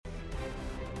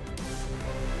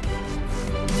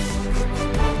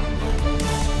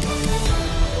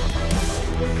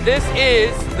This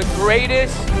is the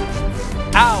greatest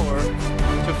hour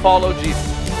to follow Jesus.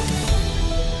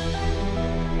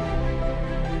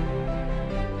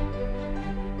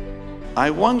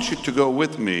 I want you to go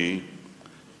with me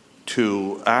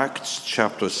to Acts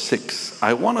chapter 6.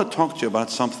 I want to talk to you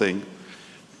about something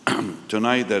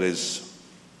tonight that is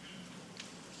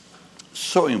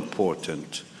so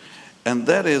important, and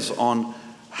that is on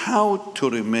how to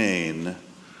remain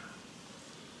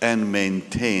and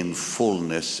maintain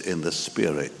fullness in the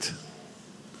Spirit.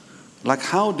 Like,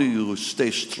 how do you stay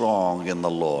strong in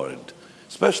the Lord,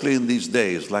 especially in these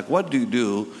days? Like, what do you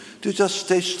do to just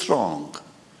stay strong?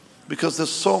 Because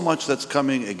there's so much that's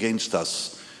coming against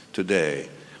us today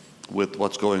with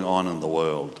what's going on in the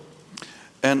world.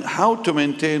 And how to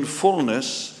maintain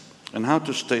fullness and how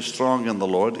to stay strong in the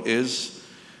Lord is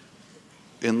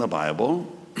in the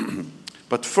Bible.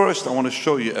 But first, I want to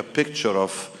show you a picture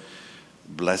of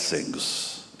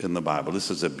blessings in the Bible.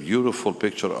 This is a beautiful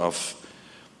picture of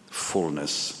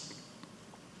fullness.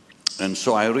 And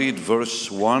so I read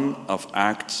verse 1 of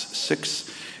Acts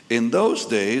 6. In those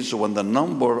days, when the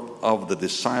number of the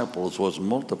disciples was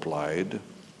multiplied,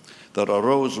 there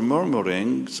arose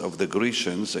murmurings of the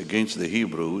Grecians against the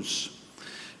Hebrews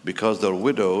because their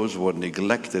widows were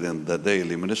neglected in the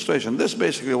daily ministration. This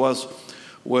basically was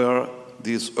where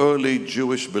these early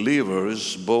Jewish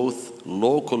believers, both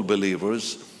local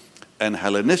believers and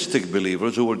Hellenistic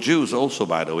believers, who were Jews also,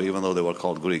 by the way, even though they were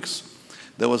called Greeks,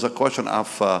 there was a question of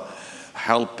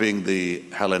helping the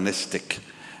Hellenistic,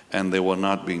 and they were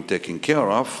not being taken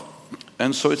care of.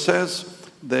 And so it says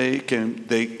they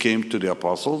came to the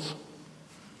apostles.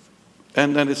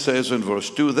 And then it says in verse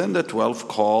 2, then the 12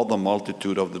 called the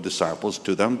multitude of the disciples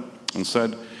to them and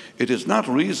said, it is not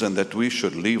reason that we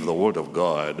should leave the word of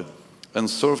God and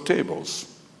serve tables.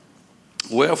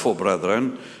 Wherefore,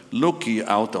 brethren, look ye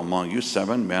out among you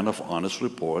 7 men of honest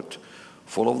report,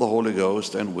 full of the Holy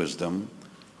Ghost and wisdom,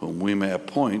 whom we may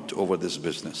appoint over this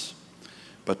business.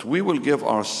 But we will give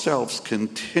ourselves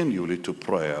continually to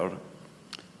prayer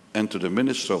and to the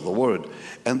ministry of the word.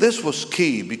 And this was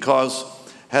key, because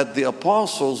had the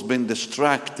apostles been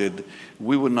distracted,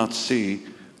 we would not see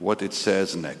what it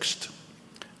says next.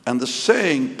 And the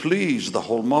saying pleased the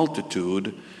whole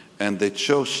multitude, and they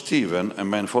chose Stephen, a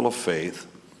man full of faith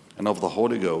and of the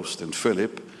Holy Ghost, and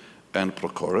Philip and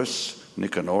Prochorus,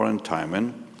 Nicanor and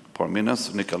Timon,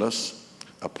 Parmenas, Nicholas,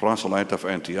 a proselyte of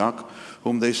Antioch,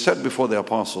 whom they set before the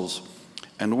apostles.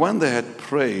 And when they had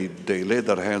prayed, they laid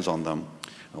their hands on them.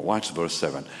 Now watch verse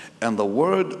 7. And the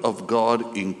word of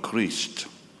God increased,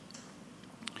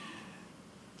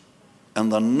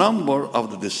 and the number of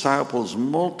the disciples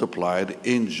multiplied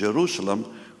in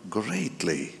Jerusalem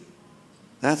greatly.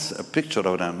 That's a picture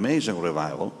of an amazing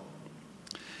revival.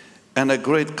 And a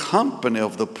great company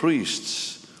of the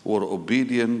priests were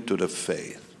obedient to the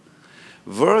faith.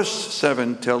 Verse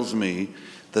 7 tells me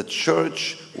the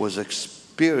church was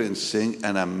experiencing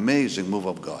an amazing move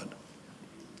of God.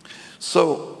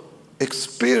 So,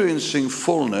 experiencing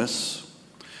fullness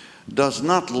does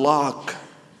not lock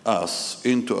us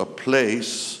into a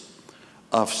place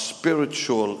of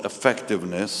spiritual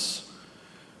effectiveness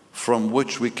from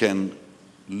which we can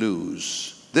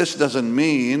lose. This doesn't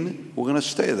mean we're going to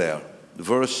stay there.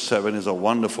 Verse 7 is a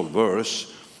wonderful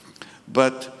verse,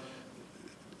 but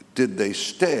did they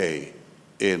stay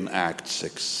in Acts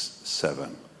 6,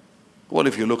 7? Well,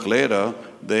 if you look later,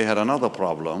 they had another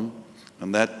problem,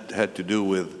 and that had to do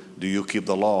with, do you keep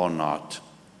the law or not?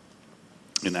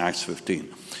 In Acts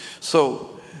 15.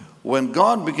 So, when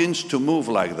God begins to move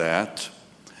like that,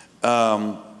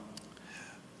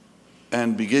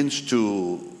 and begins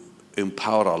to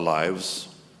empower our lives,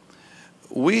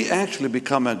 we actually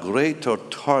become a greater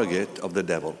target of the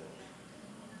devil.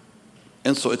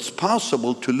 And so it's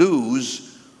possible to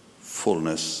lose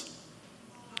fullness.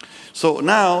 So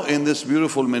now in this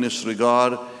beautiful ministry,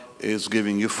 God is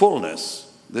giving you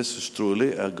fullness. This is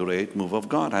truly a great move of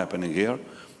God happening here,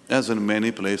 as in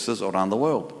many places around the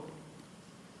world.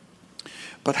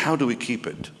 But how do we keep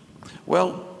it?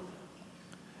 Well,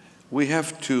 we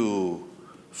have to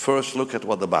first look at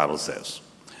what the Bible says.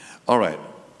 All right.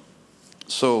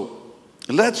 So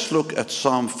let's look at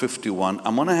Psalm 51.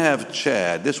 I'm going to have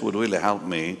Chad. This would really help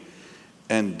me.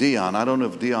 And Dion. I don't know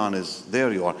if Dion is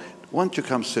there. You are. Why don't you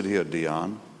come sit here,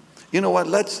 Dion? You know what?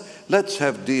 Let's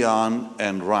have Dion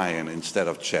and Ryan instead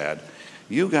of Chad.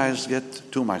 You guys get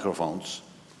 2 microphones,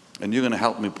 and you're going to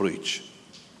help me preach.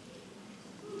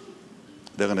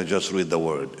 They're going to just read the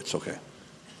word. It's okay.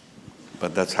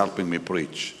 But that's helping me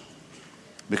preach.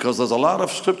 Because there's a lot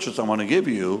of scriptures I want to give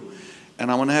you,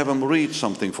 and I want to have them read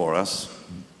something for us.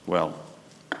 Well,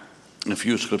 a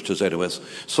few scriptures anyways.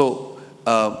 So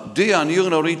Dion, you're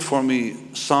going to read for me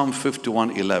Psalm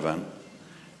 51:11,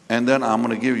 and then I'm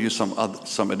going to give you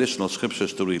some additional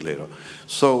scriptures to read later.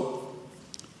 So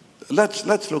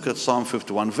let's look at Psalm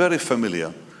 51, very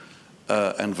familiar,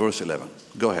 and verse 11.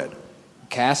 Go ahead.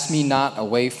 Cast me not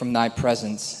away from thy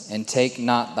presence, and take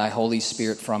not thy Holy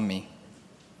Spirit from me.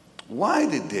 Why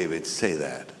did David say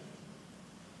that?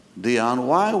 Dion,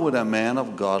 why would a man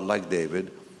of God like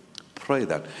David pray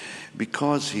that?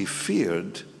 Because he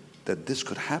feared that this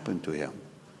could happen to him.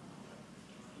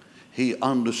 He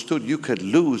understood you could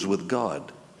lose with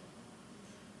God.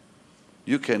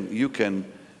 You can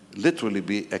literally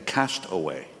be a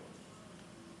castaway.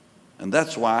 And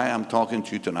that's why I'm talking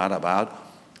to you tonight about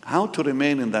how to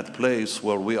remain in that place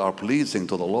where we are pleasing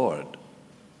to the Lord.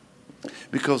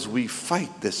 Because we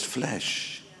fight this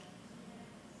flesh.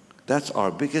 That's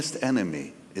our biggest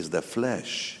enemy, is the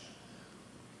flesh.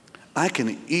 I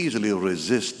can easily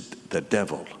resist the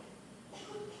devil.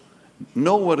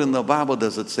 Nowhere in the Bible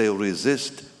does it say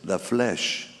resist the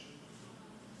flesh.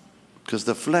 Because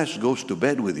the flesh goes to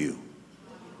bed with you.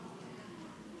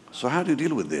 So how do you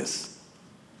deal with this?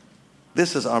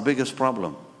 This is our biggest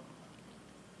problem.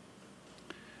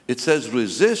 It says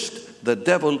resist the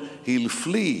devil, he'll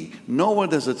flee. Nowhere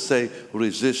does it say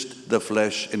resist the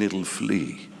flesh and it'll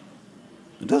flee.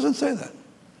 It doesn't say that.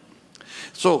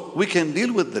 So we can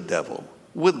deal with the devil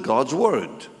with God's word.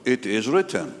 It is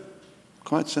written.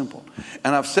 Quite simple.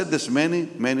 And I've said this many,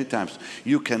 many times.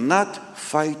 You cannot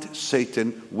fight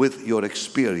Satan with your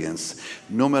experience,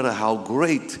 no matter how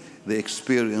great the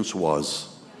experience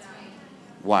was.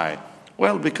 Why?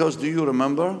 Well, because do you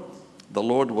remember the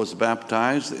Lord was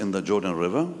baptized in the Jordan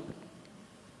River?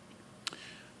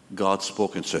 God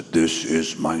spoke and said, "This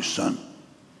is my son."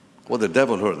 Well, the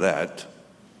devil heard that.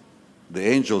 The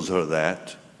angels heard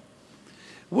that.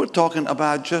 We're talking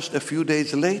about just a few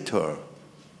days later.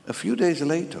 A few days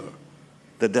later,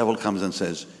 the devil comes and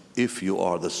says, "If you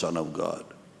are the Son of God."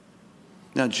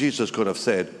 Now, Jesus could have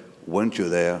said, "Weren't you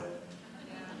there?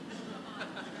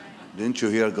 Didn't you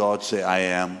hear God say, 'I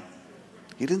am'?"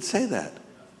 He didn't say that.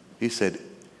 He said,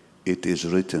 "It is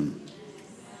written."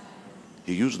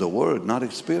 He used the word, not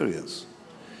experience.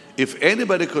 If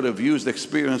anybody could have used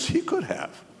experience, he could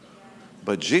have.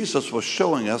 But Jesus was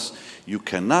showing us you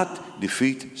cannot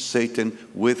defeat Satan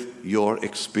with your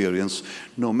experience,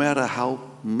 no matter how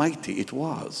mighty it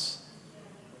was.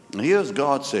 And here's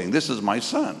God saying, "This is my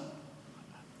son."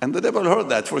 And the devil heard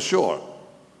that for sure.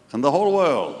 And the whole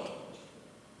world,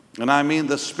 and I mean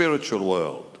the spiritual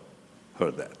world,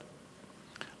 heard that.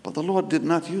 But the Lord did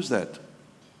not use that.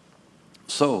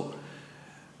 So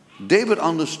David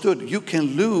understood you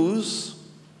can lose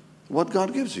what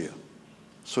God gives you.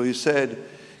 So he said,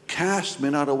 "Cast me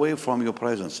not away from your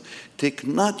presence. Take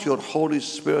not your Holy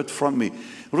Spirit from me.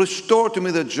 Restore to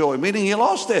me the joy," meaning he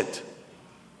lost it.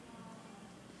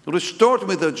 "Restore to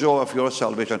me the joy of your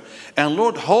salvation. And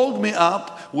Lord, hold me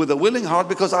up with a willing heart,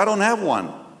 because I don't have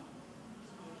one."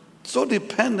 So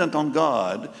dependent on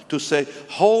God to say,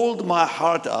 "Hold my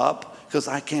heart up," because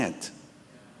I can't.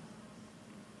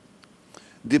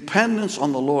 Dependence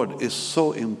on the Lord is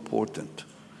so important.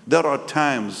 There are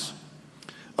times.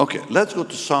 Okay, let's go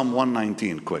to Psalm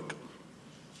 119 quick.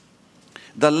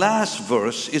 The last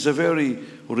verse is a very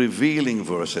revealing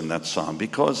verse in that psalm,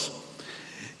 because,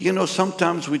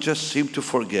 sometimes we just seem to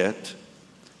forget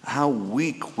how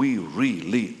weak we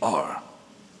really are.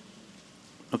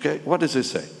 Okay, what does it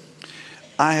say?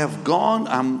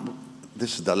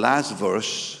 This is the last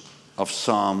verse of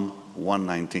Psalm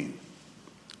 119,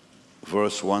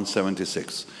 verse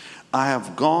 176. "I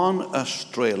have gone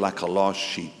astray like a lost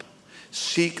sheep.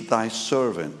 Seek thy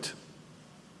servant."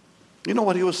 You know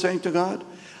what he was saying to God?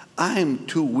 "I am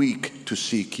too weak to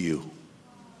seek you.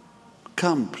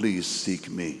 Come, please seek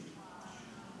me."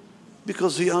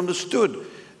 Because he understood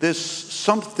there's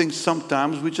something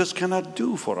sometimes we just cannot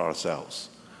do for ourselves.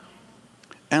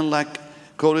 And like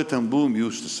Corrie ten Boom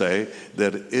used to say,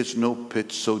 there is no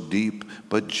pit so deep,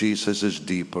 but Jesus is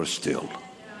deeper still.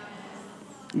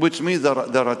 Which means there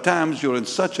are times you're in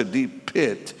such a deep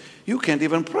pit, you can't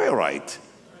even pray right.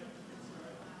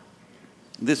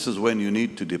 This is when you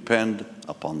need to depend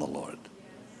upon the Lord.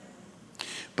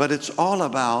 But it's all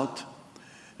about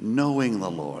knowing the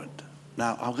Lord.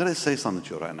 Now, I'm going to say something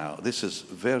to you right now. This is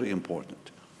very important.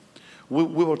 We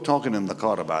were talking in the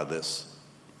car about this.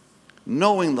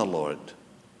 Knowing the Lord.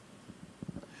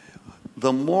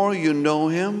 The more you know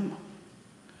him,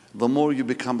 the more you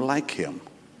become like him.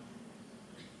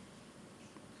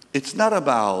 It's not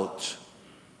about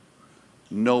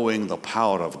knowing the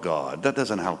power of God. That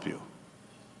doesn't help you.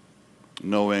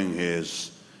 Knowing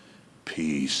his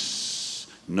peace,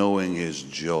 knowing his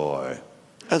joy.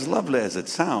 As lovely as it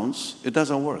sounds, it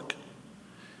doesn't work.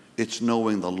 It's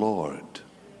knowing the Lord.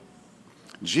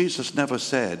 Jesus never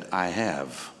said, I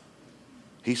have.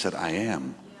 He said, I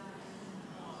am.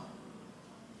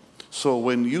 So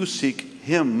when you seek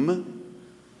Him,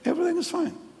 everything is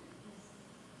fine.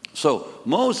 So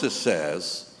Moses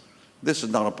says, this is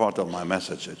not a part of my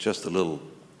message, it's just a little.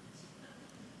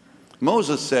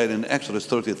 Moses said in Exodus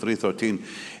 33:13,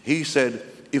 he said,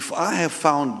 if I have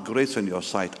found grace in your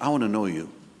sight, I want to know you.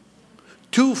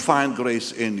 To find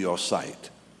grace in your sight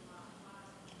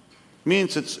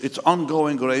means it's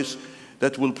ongoing grace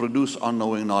that will produce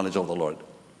unknowing knowledge of the Lord.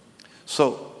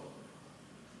 So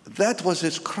that was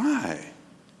his cry.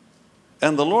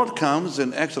 And the Lord comes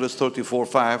in Exodus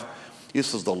 34:5. He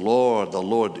says, the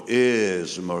Lord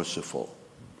is merciful.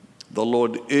 The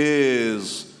Lord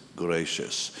is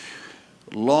gracious.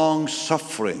 Long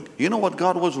suffering. You know what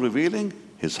God was revealing?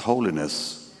 His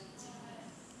holiness.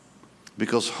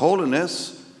 Because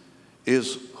holiness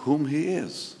is whom He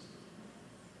is.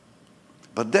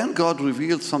 But then God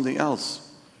revealed something else.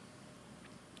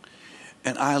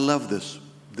 And I love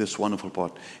this wonderful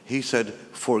part. He said,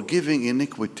 forgiving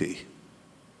iniquity,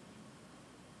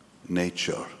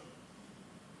 nature.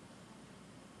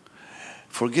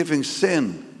 Forgiving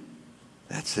sin,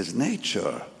 that's His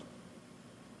nature.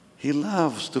 He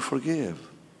loves to forgive.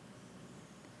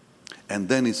 And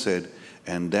then He said,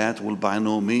 and that will by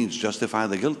no means justify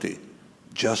the guilty.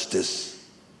 Justice.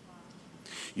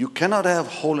 You cannot have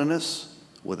holiness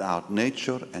without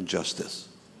nature and justice.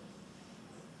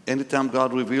 Anytime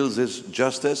God reveals His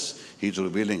justice, He's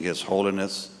revealing His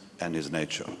holiness and His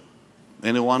nature.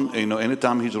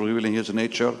 Anytime He's revealing His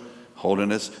nature,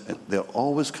 holiness, they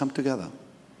always come together.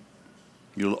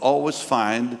 You'll always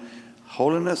find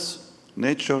holiness,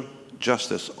 nature,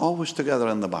 justice, always together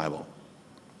in the Bible.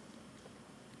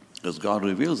 Because God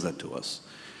reveals that to us.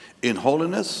 In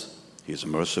holiness, He's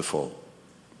merciful.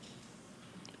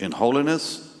 In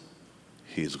holiness,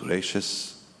 He's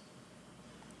gracious.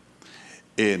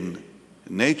 In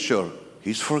nature,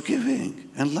 He's forgiving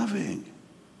and loving.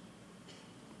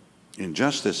 In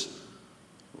justice,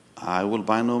 I will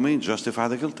by no means justify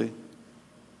the guilty.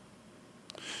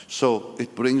 So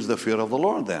it brings the fear of the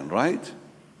Lord then, right?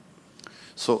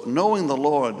 So knowing the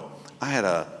Lord, I had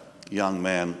a young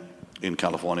man in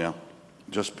California,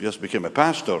 just became a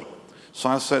pastor. So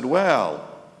I said, well,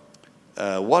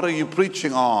 what are you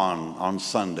preaching on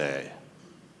Sunday?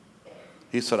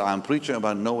 He said, I'm preaching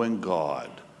about knowing God.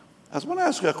 I said, I want to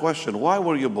ask you a question. Why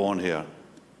were you born here?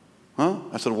 Huh?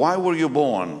 I said, why were you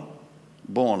born?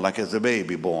 Born like as a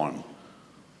baby born.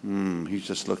 He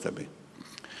just looked at me.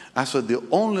 I said, the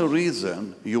only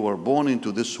reason you were born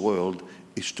into this world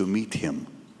is to meet Him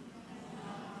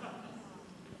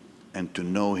and to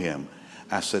know Him.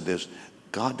 I said this,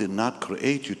 God did not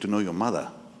create you to know your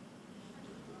mother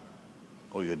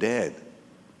or your dad,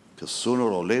 because sooner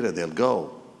or later they'll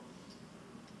go.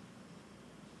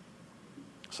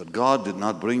 I said, God did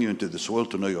not bring you into this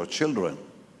world to know your children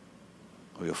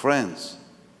or your friends,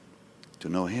 to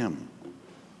know Him.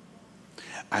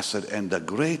 I said, and the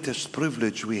greatest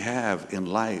privilege we have in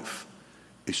life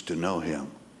is to know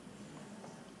Him.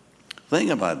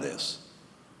 Think about this.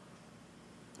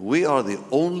 We are God's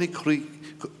only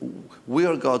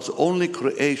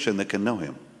creation that can know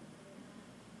Him.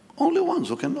 Only ones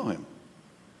who can know Him.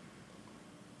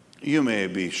 You may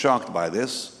be shocked by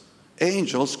this.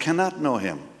 Angels cannot know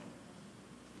Him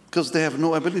because they have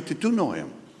no ability to know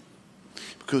Him,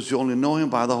 because you only know Him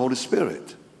by the Holy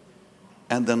Spirit,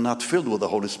 and they're not filled with the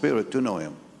Holy Spirit to know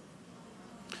Him.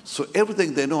 So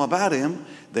everything they know about Him,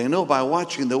 they know by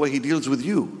watching the way He deals with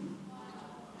you,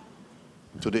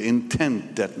 to the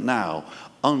intent that now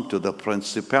unto the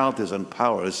principalities and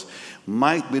powers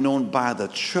might be known by the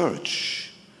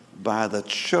church,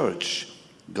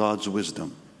 God's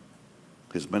wisdom,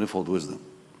 His manifold wisdom.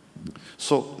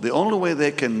 So the only way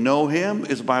they can know Him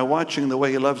is by watching the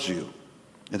way He loves you.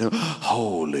 And they're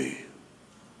holy.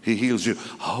 He heals you,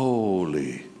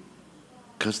 holy.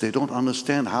 Because they don't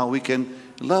understand how we can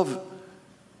love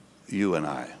you and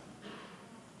I.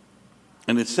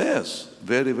 And it says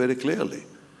very, very clearly,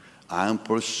 I am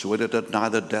persuaded that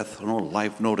neither death, nor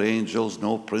life, nor angels,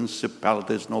 nor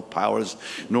principalities, nor powers,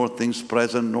 nor things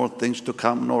present, nor things to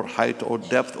come, nor height or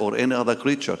depth, or any other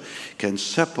creature can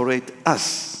separate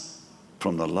us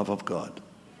from the love of God.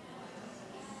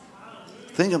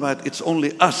 Think about it, it's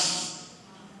only us.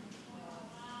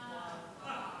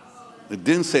 It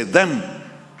didn't say them.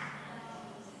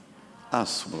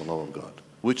 Us from the love of God,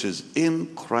 which is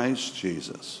in Christ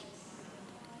Jesus.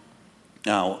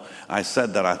 Now, I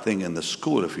said that I think in the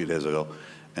school a few days ago,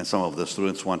 And some of the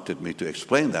students wanted me to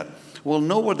explain that. Well,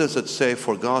 nowhere does it say,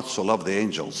 for God so loved the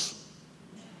angels.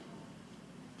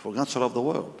 For God so loved the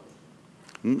world.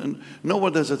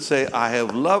 Nowhere does it say, I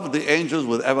have loved the angels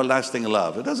with everlasting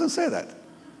love. It doesn't say that.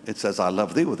 It says, I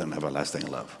love thee with an everlasting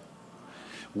love.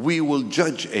 We will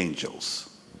judge angels.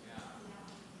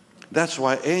 That's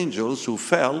why angels who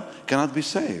fell cannot be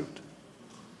saved.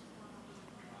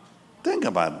 Think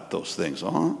about those things,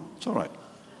 huh? It's all right.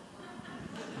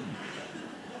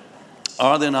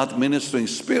 Are they not ministering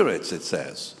spirits, it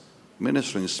says?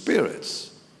 Ministering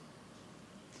spirits.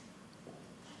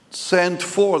 Sent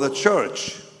for the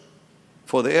church,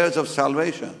 for the heirs of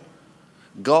salvation.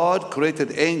 God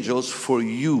created angels for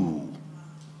you.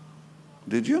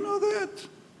 Did you know that?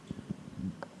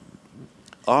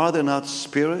 Are they not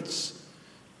spirits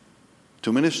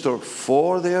to minister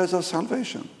for the heirs of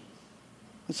salvation?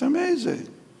 It's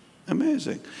amazing.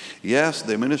 Amazing. Yes,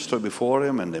 they minister before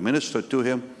him and they minister to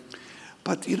him.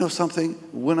 But you know something?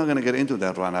 We're not going to get into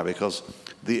that right now because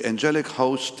the angelic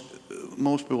host,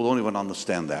 most people don't even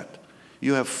understand that.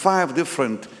 You have 5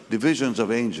 different divisions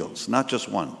of angels, not just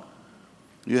one.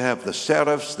 You have the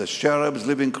seraphs, the cherubs,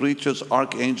 living creatures,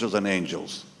 archangels, and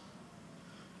angels.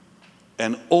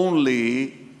 And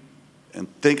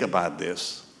think about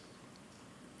this,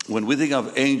 when we think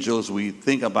of angels, we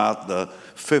think about the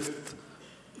 5th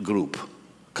group,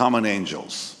 common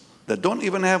angels, that don't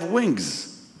even have wings.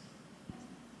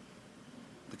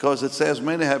 Because it says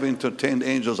many have entertained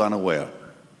angels unaware.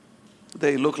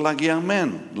 They look like young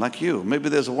men, like you. Maybe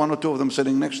there's 1 or 2 of them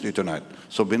sitting next to you tonight,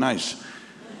 so be nice.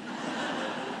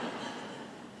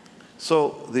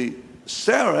 So the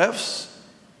seraphs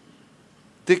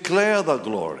declare the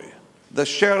glory. The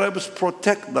cherubs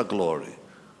protect the glory.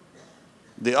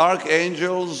 The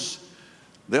archangels,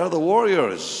 they're the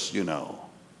warriors, you know.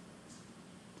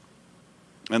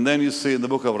 And then you see in the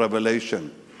book of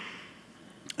Revelation,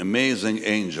 amazing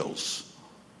angels,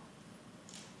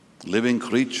 living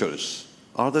creatures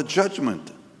are the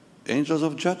judgment, angels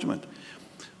of judgment.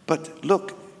 But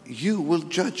look, you will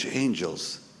judge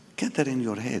angels. Get that in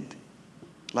your head.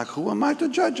 Like, who am I to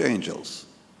judge angels?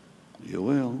 You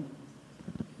will,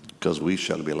 because we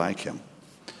shall be like him.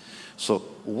 So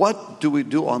what do we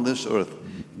do on this earth?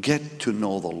 Get to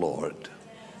know the Lord.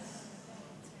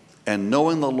 And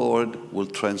knowing the Lord will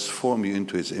transform you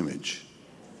into his image.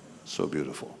 So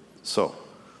beautiful. So,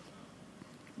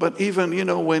 but even, you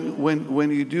know,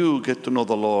 when you do get to know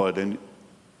the Lord and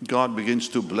God begins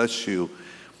to bless you,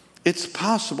 it's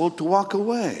possible to walk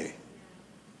away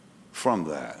from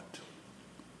that.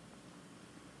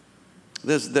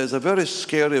 There's a very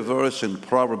scary verse in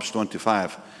Proverbs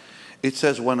 25. It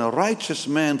says, when a righteous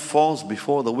man falls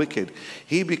before the wicked,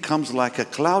 he becomes like a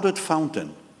clouded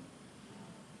fountain.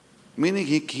 Meaning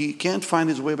he can't find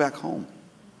his way back home.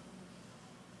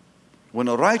 When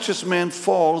a righteous man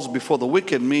falls before the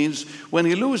wicked means when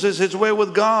he loses his way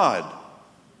with God.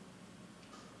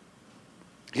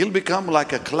 He'll become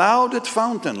like a clouded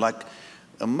fountain, like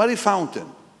a muddy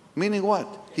fountain. Meaning what?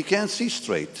 He can't see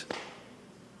straight.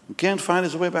 He can't find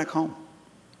his way back home.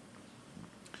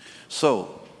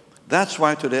 So, that's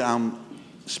why today I'm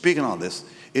speaking on this.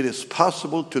 It is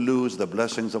possible to lose the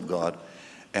blessings of God,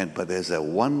 but there's a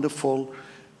wonderful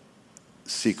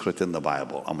secret in the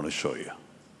Bible I'm going to show you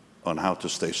on how to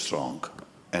stay strong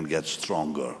and get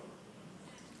stronger.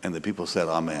 And the people said,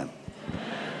 Amen.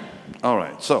 All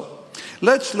right, so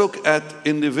let's look at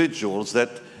individuals that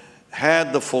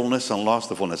had the fullness and lost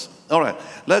the fullness. All right,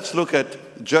 let's look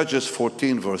at Judges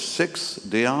 14, verse 6,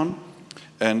 Dion,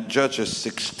 and Judges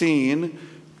 16,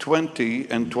 20,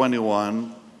 and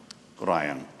 21,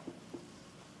 Ryan.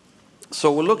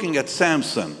 So we're looking at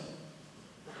Samson.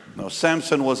 Now,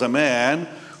 Samson was a man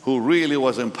who really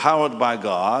was empowered by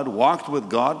God, walked with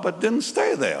God, but didn't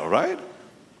stay there, right?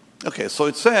 Okay, so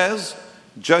it says,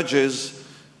 Judges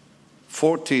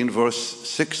 14, verse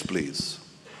 6, please.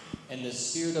 And the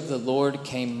Spirit of the Lord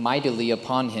came mightily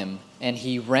upon him, and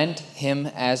he rent him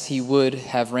as he would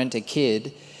have rent a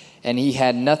kid, and he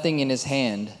had nothing in his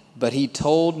hand, but he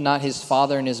told not his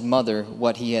father and his mother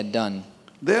what he had done.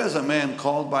 There's a man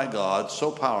called by God,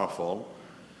 so powerful,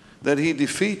 that he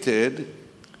defeated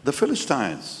the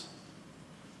Philistines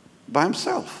by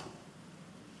himself.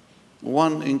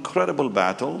 Won incredible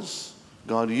battles.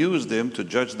 God used him to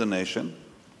judge the nation.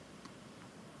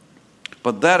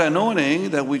 But that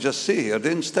anointing that we just see here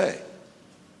didn't stay.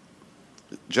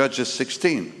 Judges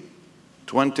 16,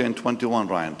 20 and 21,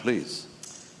 Ryan, please.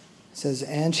 It says,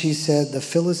 and she said, the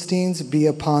Philistines be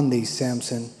upon thee,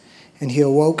 Samson. And he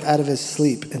awoke out of his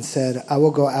sleep and said, I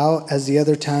will go out as the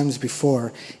other times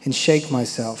before and shake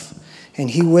myself. and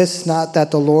he wist not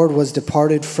that the Lord was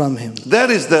departed from him.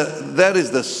 That is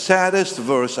the saddest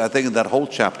verse, I think, in that whole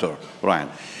chapter, Ryan.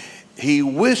 He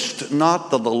wist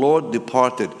not that the Lord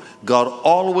departed. God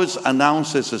always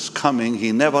announces his coming.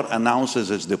 He never announces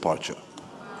his departure.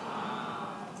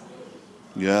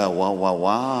 Yeah,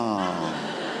 wow.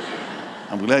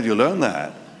 I'm glad you learned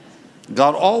that.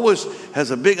 God always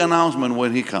has a big announcement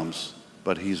when he comes,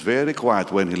 but he's very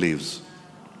quiet when he leaves.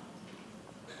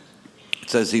 It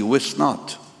says he wist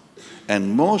not.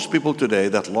 And most people today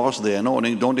that lost the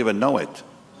anointing don't even know it.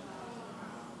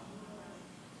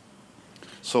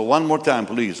 So one more time,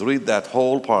 please, read that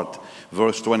whole part,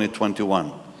 verse 20, 21.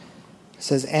 It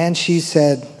says, and she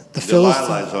said, the Delilah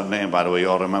Philistines... is her name, by the way. You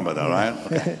all remember that,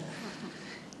 right? Okay.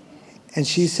 And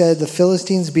she said, the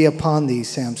Philistines be upon thee,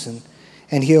 Samson.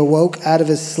 And he awoke out of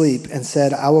his sleep and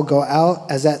said, I will go out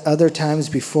as at other times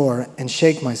before and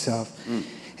shake myself.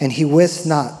 And he wist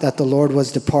not that the Lord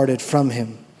was departed from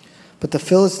him. But the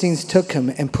Philistines took him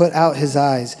and put out his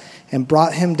eyes and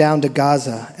brought him down to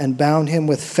Gaza and bound him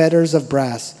with fetters of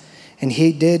brass. And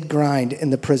he did grind in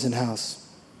the prison house.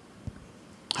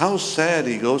 How sad.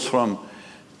 He goes from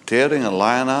tearing a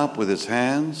lion up with his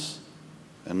hands,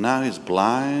 and now he's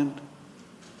blind.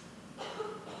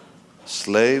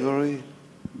 Slavery,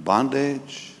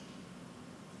 bondage.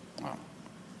 Wow.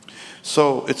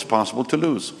 So it's possible to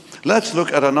lose. Let's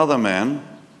look at another man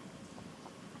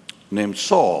named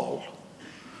Saul.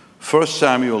 1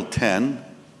 Samuel 10,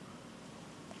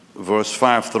 verse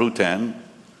 5 through 10.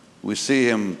 We see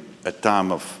him at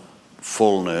time of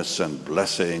fullness and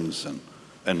blessings and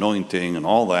anointing and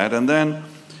all that. And then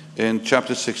in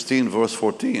chapter 16, verse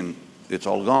 14, it's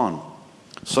all gone.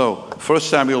 So 1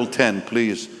 Samuel 10,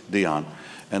 please, Dion.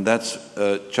 And that's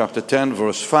chapter 10,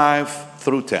 verse 5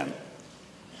 through 10.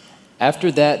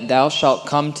 After that thou shalt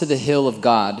come to the hill of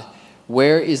God,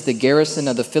 where is the garrison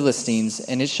of the Philistines,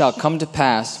 and it shall come to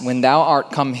pass, when thou art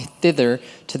come thither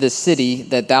to the city,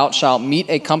 that thou shalt meet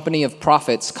a company of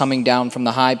prophets coming down from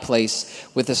the high place,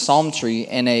 with a psaltery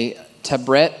and a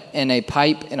tabret and a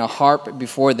pipe and a harp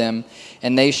before them,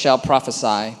 and they shall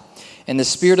prophesy. And the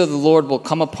Spirit of the Lord will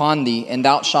come upon thee, and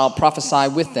thou shalt prophesy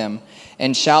with them,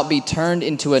 and shalt be turned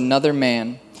into another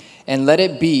man. And let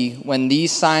it be, when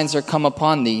these signs are come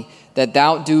upon thee, that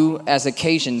thou do as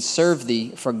occasion serve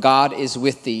thee, for God is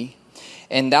with thee.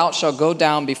 And thou shalt go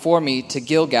down before me to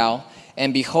Gilgal,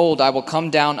 and behold, I will come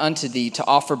down unto thee to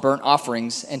offer burnt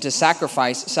offerings, and to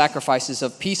sacrifice sacrifices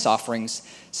of peace offerings.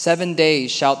 7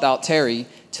 days shalt thou tarry,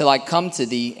 till I come to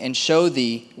thee, and show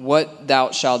thee what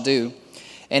thou shalt do.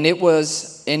 And it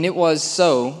was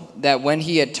so, that when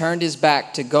he had turned his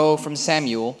back to go from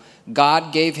Samuel,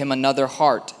 God gave him another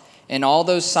heart. And all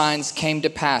those signs came to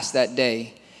pass that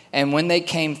day. And when they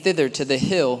came thither to the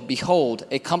hill, behold,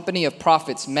 a company of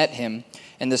prophets met him,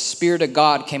 and the Spirit of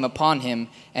God came upon him,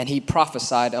 and he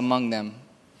prophesied among them.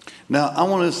 Now, I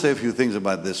want to say a few things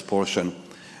about this portion.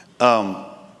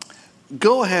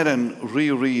 Go ahead and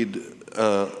reread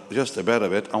just a bit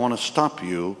of it. I want to stop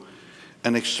you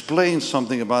and explain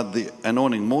something about the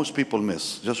anointing most people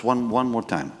miss. Just one more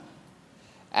time.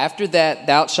 After that,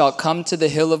 thou shalt come to the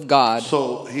hill of God.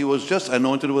 So he was just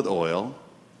anointed with oil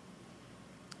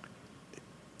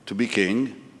to be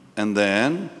king, and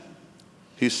then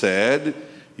he said,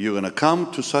 you're going to come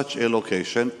to such a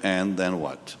location, and then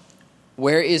what?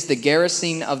 Where is the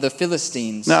garrison of the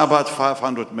Philistines? Now, about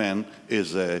 500 men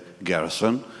is a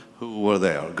garrison who were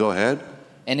there. Go ahead.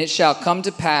 And it shall come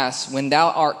to pass, when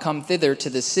thou art come thither to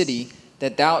the city,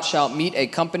 that thou shalt meet a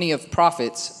company of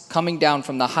prophets coming down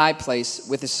from the high place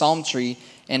with a psaltery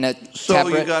and a tabret. So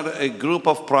you got a group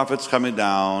of prophets coming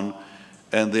down,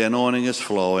 and the anointing is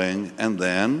flowing, and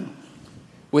then?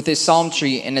 With a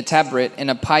psaltery and a tabret and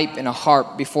a pipe and a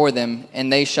harp before them,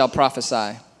 and they shall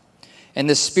prophesy. And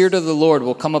the Spirit of the Lord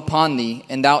will come upon thee,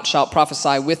 and thou shalt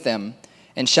prophesy with them,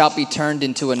 and shalt be turned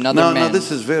into another man. Now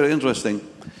this is very interesting.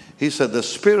 He said, the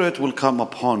Spirit will come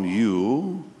upon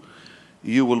you,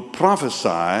 you will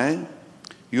prophesy,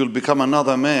 you'll become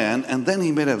another man, and then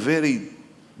he made a very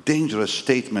dangerous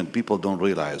statement people don't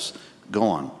realize. Go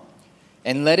on.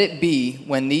 And let it be,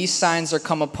 when these signs are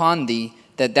come upon thee,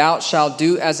 that thou shalt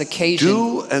do as occasion.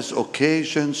 Do as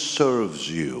occasion serves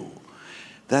you.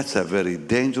 That's a very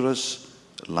dangerous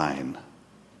line.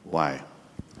 Why?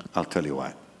 I'll tell you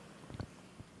why.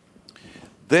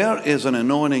 There is an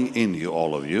anointing in you,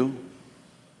 all of you.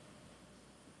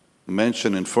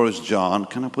 Mentioned in 1 John,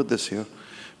 can I put this here?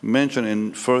 Mentioned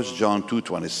in 1 John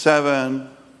 2:27,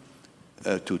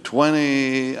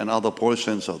 2:20, and other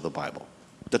portions of the Bible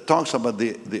that talks about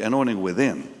the anointing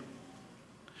within.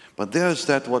 But there's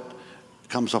that what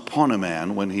comes upon a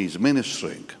man when he's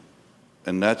ministering.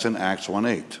 And that's in Acts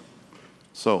 1:8.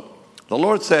 So the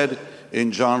Lord said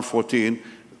in John 14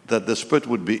 that the Spirit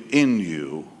would be in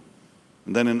you.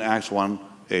 And then in Acts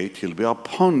 1:8, He'll be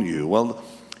upon you. Well,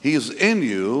 He is in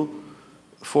you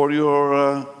for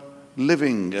your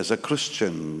living as a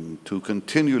Christian, to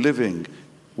continue living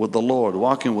with the Lord,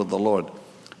 walking with the Lord.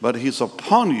 But He's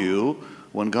upon you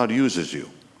when God uses you.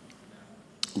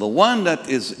 The one that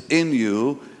is in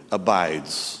you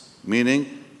abides,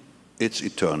 meaning it's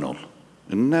eternal.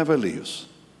 It never leaves.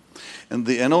 And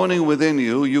the anointing within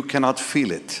you, you cannot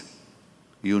feel it.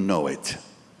 You know it.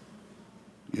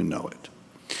 You know it.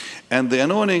 And the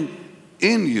anointing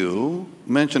in you,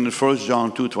 mentioned in 1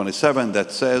 John 2:27,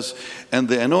 that says, and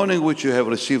the anointing which you have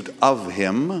received of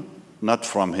Him, not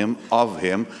from Him, of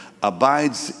Him,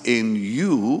 abides in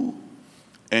you,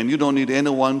 and you don't need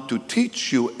anyone to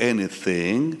teach you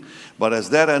anything, but as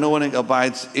that anointing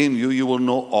abides in you, you will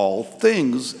know all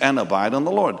things and abide in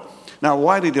the Lord. Now,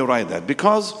 why did he write that?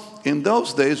 Because in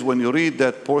those days, when you read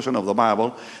that portion of the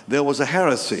Bible, there was a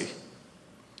heresy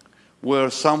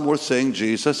where some were saying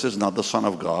Jesus is not the Son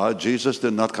of God, Jesus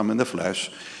did not come in the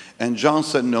flesh. And John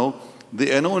said, no,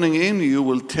 the anointing in you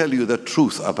will tell you the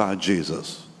truth about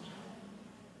Jesus.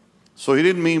 So he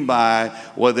didn't mean by,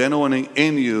 well, the anointing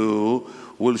in you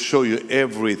will show you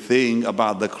everything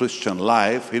about the Christian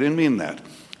life. He didn't mean that.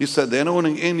 He said the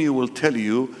anointing in you will tell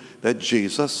you that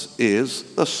Jesus is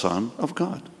the Son of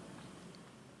God.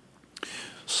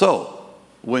 So,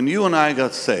 when you and I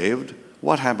got saved,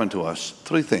 what happened to us?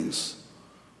 3 things.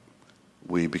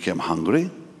 We became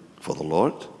hungry for the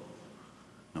Lord.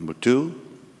 Number 2,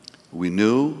 we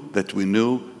knew that we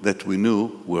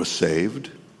knew we're saved.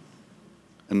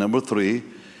 And number 3,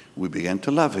 we began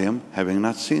to love Him, having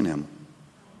not seen Him.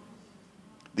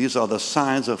 These are the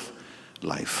signs of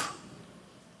life.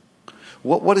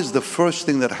 What is the first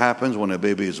thing that happens when a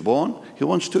baby is born? He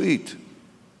wants to eat.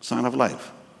 Sign of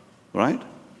life, right?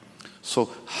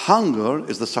 So hunger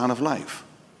is the sign of life.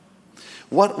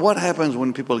 What happens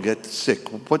when people get sick?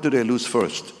 What do they lose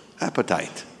first?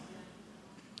 Appetite.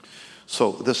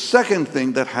 So the second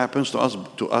thing that happens to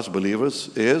us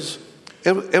believers is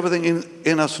everything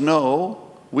in us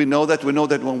we know that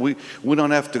when we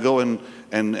don't have to go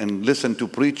and listen to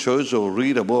preachers or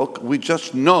read a book. We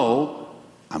just know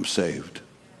I'm saved.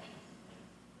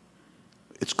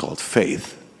 It's called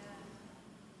faith.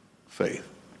 Faith.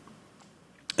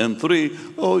 And 3,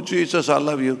 oh, Jesus, I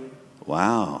love you.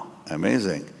 Wow,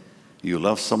 amazing. You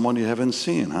love someone you haven't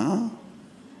seen, huh?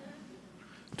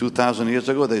 2,000 years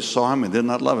ago, they saw Him and did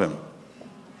not love Him.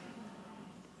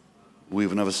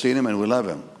 We've never seen Him and we love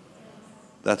Him.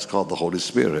 That's called the Holy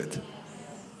Spirit.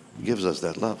 He gives us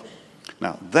that love.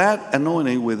 Now, that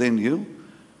anointing within you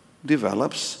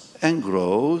develops and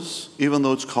grows, even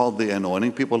though it's called the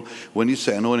anointing. People, when you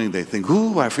say anointing, they think,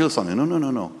 ooh, I feel something.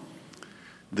 No.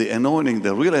 The anointing,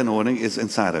 the real anointing is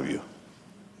inside of you.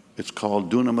 It's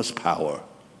called dunamis power.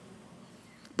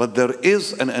 But there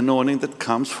is an anointing that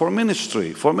comes for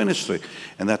ministry.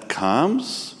 And that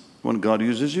comes when God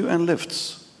uses you and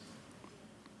lifts.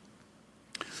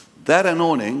 That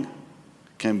anointing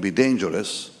can be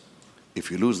dangerous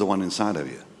if you lose the one inside of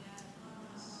you.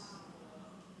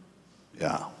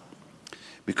 Yeah.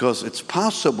 Because it's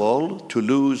possible to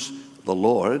lose the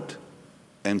Lord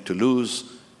and to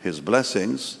lose His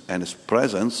blessings and His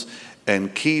presence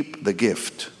and keep the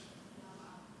gift.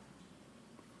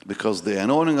 Because the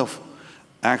anointing of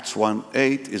Acts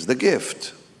 1:8 is the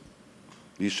gift.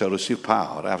 You shall receive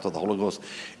power after the Holy Ghost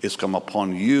is come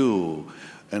upon you.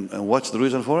 And what's the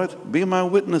reason for it? Be my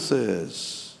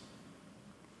witnesses.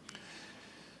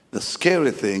 The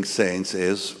scary thing, saints,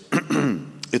 is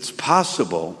it's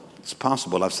possible,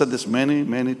 I've said this many,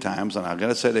 many times, and I'm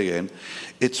going to say it again.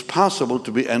 It's possible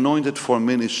to be anointed for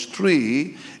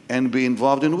ministry and be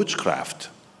involved in witchcraft,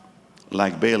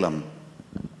 like Balaam.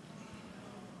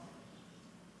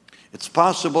 It's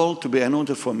possible to be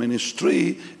anointed for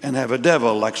ministry and have a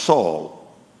devil like Saul.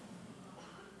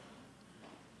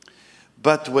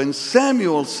 But when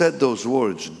Samuel said those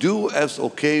words, do as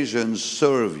occasions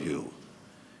serve you,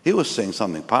 he was saying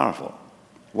something powerful.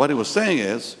 What he was saying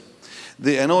is,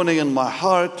 the anointing in my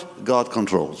heart, God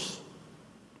controls.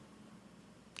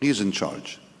 He's in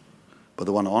charge. But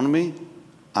the one on me,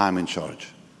 I'm in charge.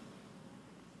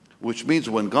 Which means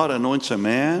when God anoints a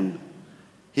man,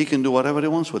 He can do whatever He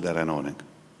wants with that anointing.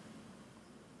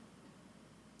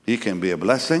 He can be a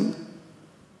blessing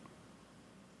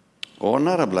or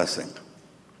not a blessing.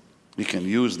 He can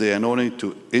use the anointing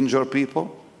to injure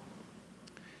people.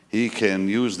 He can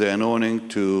use the anointing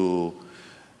to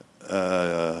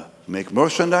make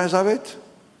merchandise of it.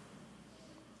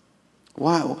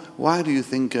 Why do you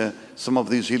think some of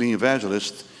these healing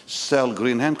evangelists sell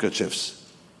green handkerchiefs?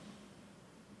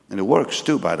 And it works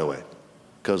too, by the way,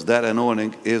 because that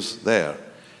anointing is there,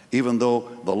 even though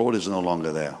the Lord is no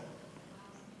longer there.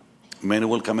 Many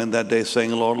will come in that day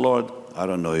saying, Lord, Lord, I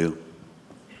don't know you.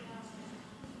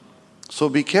 So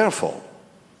be careful.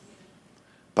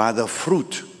 By the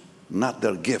fruit, not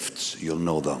their gifts, you'll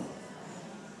know them.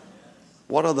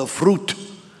 What are the fruit?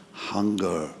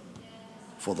 Hunger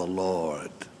for the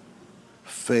Lord,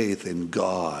 faith in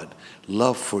God,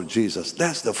 love for Jesus.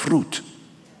 That's the fruit.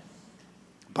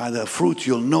 By the fruit,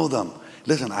 you'll know them.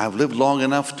 Listen, I've lived long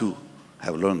enough to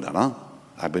have learned that, huh?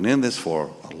 I've been in this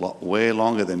for way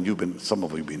longer than some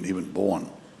of you have been even born.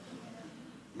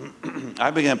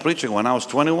 I began preaching when I was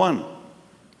 21.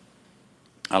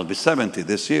 I'll be 70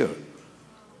 this year.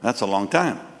 That's a long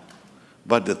time.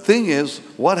 But the thing is,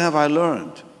 what have I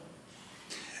learned?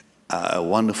 A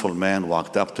wonderful man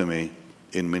walked up to me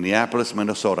in Minneapolis,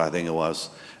 Minnesota, I think it was,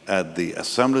 at the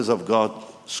Assemblies of God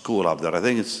school up there. I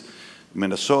think it's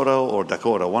Minnesota or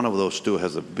Dakota. One of those two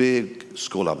has a big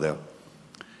school up there.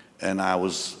 And I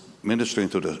was ministering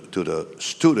to the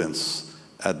students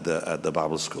at the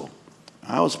Bible school.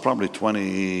 I was probably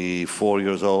 24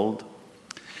 years old.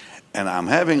 And I'm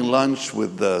having lunch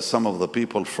with some of the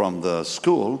people from the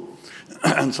school,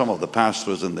 and some of the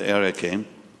pastors in the area came.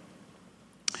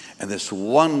 And this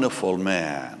wonderful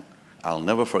man, I'll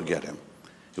never forget him.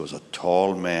 He was a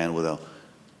tall man with a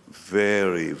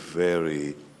very,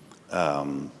 very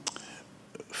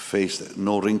face,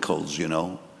 no wrinkles,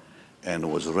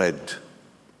 and was red.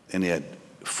 And he had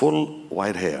full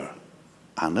white hair.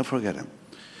 I'll never forget him.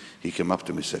 He came up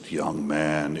to me and said, young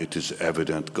man, it is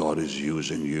evident God is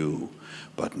using you,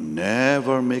 but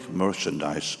never make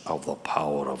merchandise of the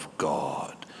power of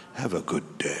God. Have a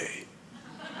good day.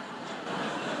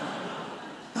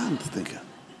 I'm thinking,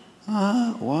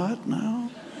 what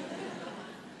now?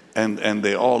 And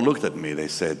they all looked at me. They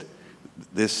said,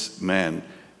 this man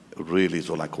really is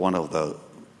like one of the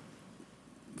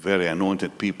very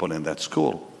anointed people in that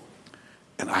school.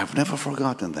 And I've never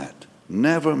forgotten that.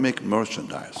 Never make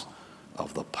merchandise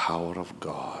of the power of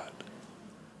God.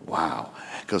 Wow.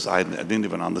 Because I didn't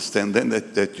even understand then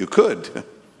that you could.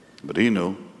 But he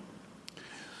knew.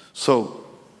 So,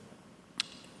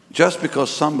 just because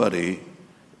somebody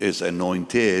is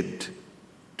anointed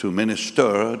to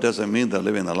minister doesn't mean they're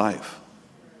living a life.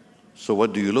 So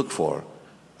what do you look for?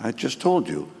 I just told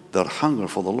you, their hunger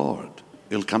for the Lord.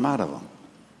 It'll come out of them.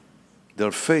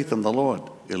 Their faith in the Lord,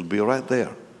 it'll be right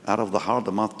there. Out of the heart,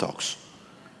 the mouth talks.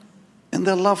 And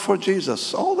their love for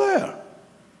Jesus, all there.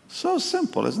 So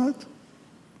simple, isn't it?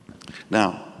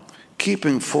 Now,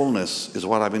 keeping fullness is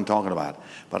what I've been talking about.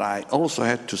 But I also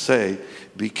had to say,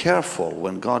 be careful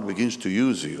when God begins to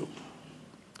use you.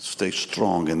 Stay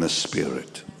strong in the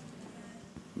Spirit.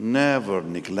 Never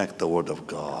neglect the Word of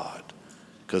God,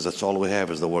 because that's all we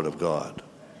have is the Word of God.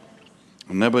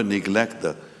 Never neglect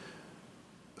the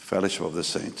fellowship of the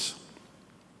saints.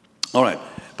 All right,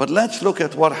 but let's look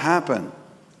at what happened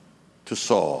to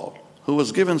Saul, who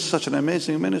was given such an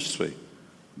amazing ministry,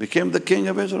 became the king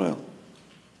of Israel.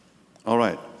 All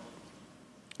right.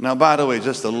 Now, by the way,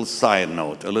 just a little side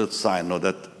note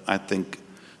that I think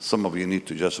some of you need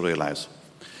to just realize.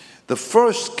 The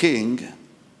first king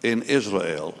in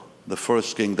Israel, the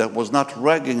first king that was not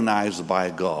recognized by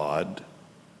God,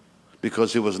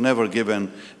 because he was never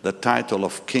given the title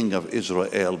of king of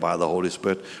Israel by the Holy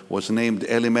Spirit, was named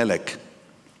Elimelech,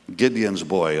 Gideon's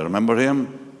boy. Remember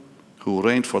him? Who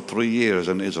reigned for 3 years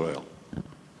in Israel.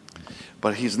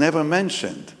 But he's never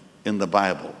mentioned in the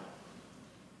Bible,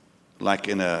 like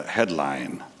in a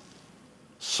headline.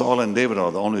 Saul and David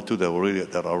are the only two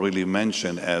that are really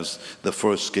mentioned as the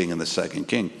first king and the second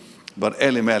king. But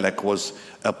Elimelech was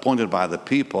appointed by the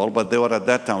people, but they were at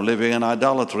that time living in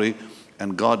idolatry,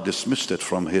 and God dismissed it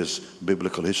from his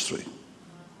biblical history.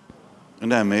 Isn't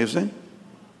that amazing?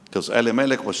 Because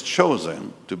Elimelech was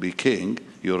chosen to be king.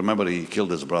 You remember he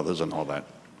killed his brothers and all that.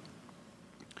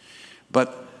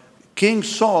 But King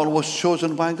Saul was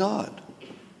chosen by God.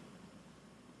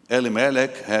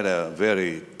 Elimelech had a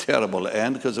very terrible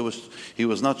end because he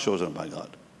was not chosen by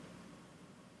God.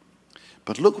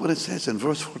 But look what it says in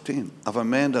verse 14, of a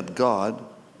man that God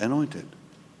anointed.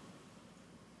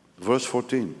 Verse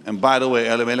 14. And by the way,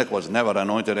 Elimelech was never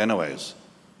anointed anyways.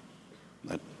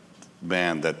 That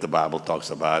man that the Bible talks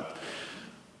about,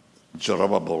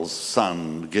 Jerubbaал's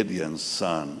son, Gideon's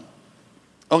son.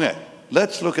 Okay,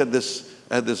 let's look at this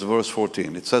verse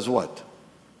 14. It says what?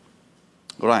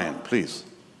 Ryan, please.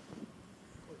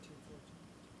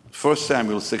 1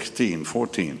 Samuel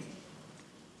 16:14.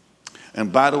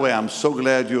 And by the way, I'm so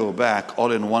glad you're back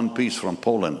all in one piece from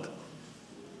Poland.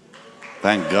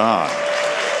 Thank God.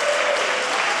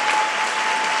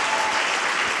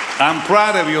 I'm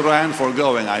proud of you, Ryan, for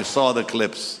going. I saw the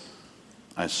clips.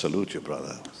 I salute you,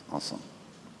 brother. Awesome.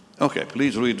 Okay,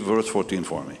 please read verse 14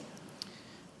 for me. It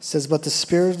says, "But the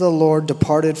Spirit of the Lord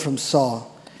departed from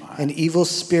Saul. An evil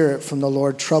spirit from the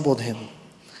Lord troubled him.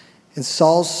 And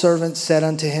Saul's servant said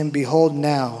unto him, Behold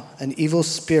now, an evil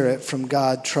spirit from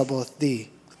God troubleth thee."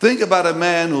 Think about a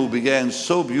man who began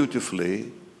so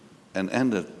beautifully and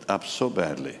ended up so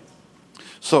badly.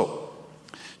 So,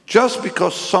 just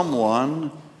because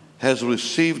someone has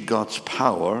received God's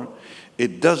power,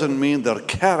 it doesn't mean their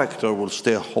character will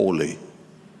stay holy.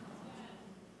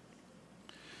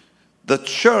 The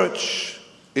church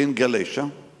in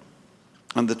Galatia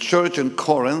and the church in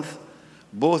Corinth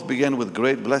both began with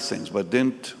great blessings, but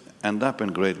didn't end up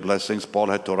in great blessings. Paul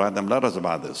had to write them letters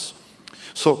about this.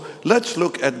 So let's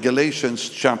look at Galatians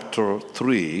chapter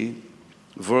 3,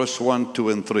 verse 1, 2,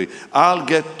 and 3. I'll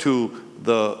get to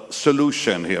the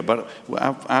solution here, but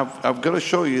I've got to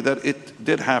show you that it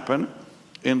did happen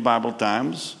in Bible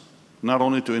times, not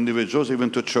only to individuals, even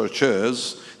to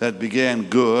churches that began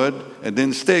good and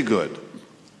didn't stay good.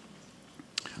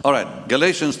 All right,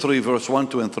 Galatians 3, verse 1,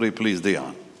 2, and 3, please,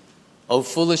 Dion. O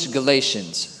foolish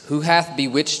Galatians, who hath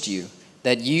bewitched you,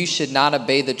 that you should not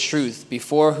obey the truth,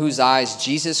 before whose eyes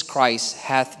Jesus Christ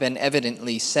hath been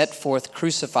evidently set forth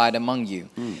crucified among you?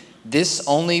 This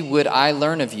only would I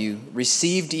learn of you.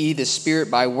 Received ye the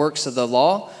Spirit by works of the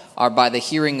law, or by the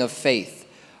hearing of faith?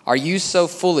 Are you so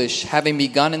foolish, having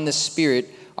begun in the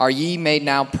Spirit, are ye made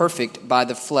now perfect by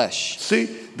the flesh? See,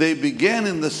 they began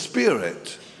in the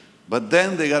Spirit, but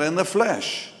then they got in the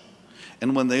flesh.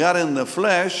 And when they got in the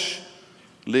flesh,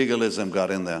 legalism got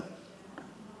in there.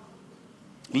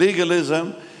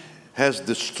 Legalism has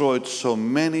destroyed so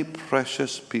many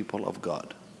precious people of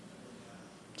God.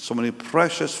 So many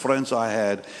precious friends I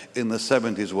had in the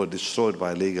 70s were destroyed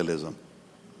by legalism.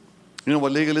 You know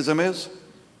what legalism is?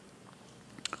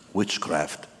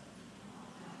 Witchcraft.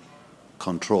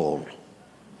 Control.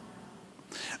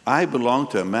 I belong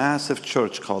to a massive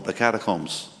church called the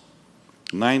Catacombs.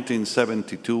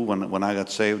 1972, when I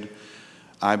got saved,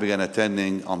 I began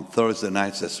attending on Thursday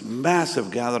nights this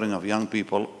massive gathering of young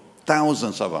people,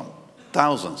 thousands of them,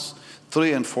 thousands,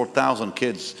 3,000 and 4,000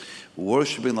 kids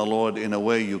worshiping the Lord in a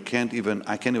way I can't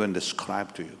even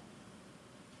describe to you.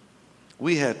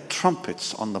 We had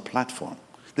trumpets on the platform.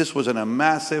 This was in a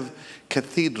massive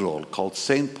cathedral called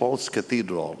St. Paul's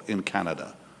Cathedral in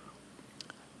Canada.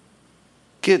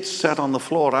 Kids sat on the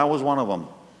floor. I was one of them.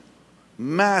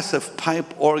 Massive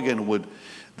pipe organ with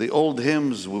the old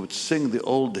hymns. We would sing the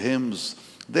old hymns.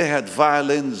 They had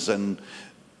violins and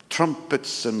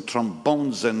trumpets and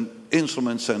trombones and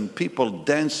instruments and people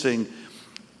dancing,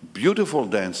 beautiful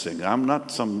dancing. I'm not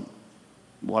some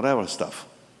whatever stuff.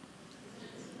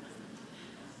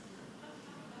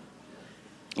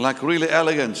 Like really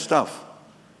elegant stuff.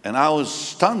 And I was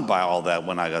stunned by all that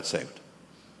when I got saved.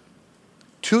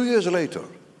 2 years later,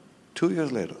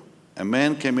 a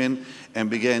man came in and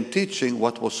began teaching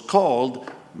what was called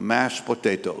mashed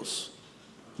potatoes.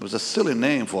 It was a silly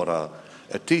name for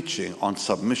a teaching on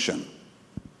submission.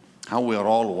 How we are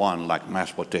all one like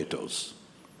mashed potatoes.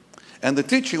 And the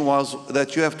teaching was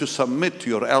that you have to submit to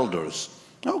your elders.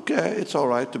 Okay, it's all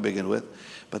right to begin with.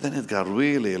 But then it got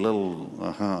really a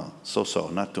little so-so,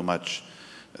 not too much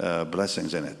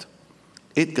blessings in it.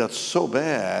 It got so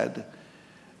bad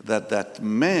that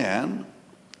man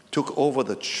took over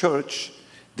the church,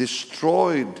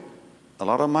 destroyed a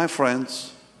lot of my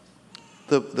friends.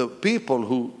 The people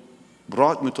who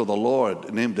brought me to the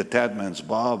Lord, named the Tadmans,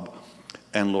 Bob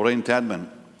and Lorraine Tadman.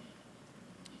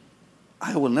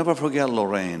 I will never forget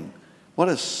Lorraine. What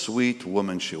a sweet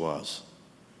woman she was.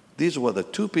 These were the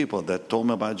two people that told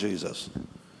me about Jesus.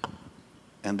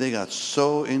 And they got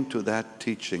so into that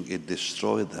teaching, it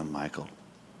destroyed them, Michael.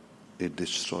 It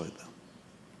destroyed them.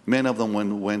 Many of them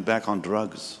went back on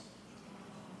drugs.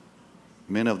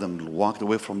 Many of them walked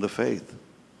away from the faith.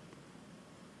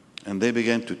 And they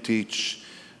began to teach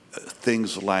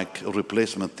things like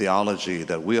replacement theology,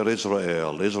 that we are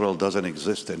Israel. Israel doesn't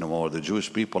exist anymore. The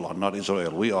Jewish people are not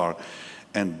Israel. We are.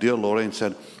 And dear Lorraine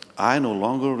said, I no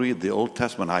longer read the Old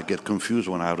Testament. I get confused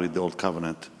when I read the Old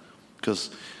Covenant.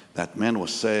 Because that man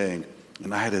was saying,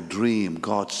 and I had a dream.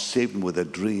 God saved me with a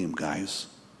dream, guys.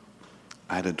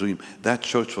 I had a dream. That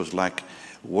church was like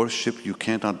worship you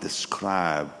cannot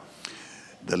describe.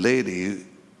 The lady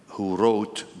who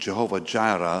wrote Jehovah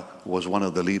Jireh was one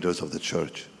of the leaders of the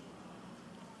church,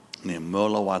 named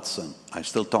Merla Watson. I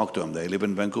still talk to him. They live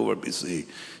in Vancouver, BC.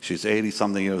 She's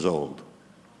 80-something years old.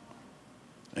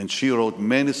 And she wrote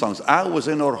many songs. I was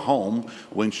in her home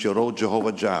when she wrote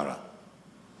Jehovah Jireh.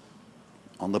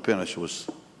 On the piano, she was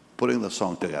putting the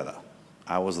song together.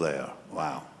 I was there.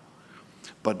 Wow.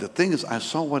 But the thing is, I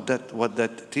saw what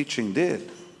that teaching did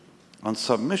on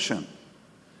submission.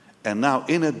 And now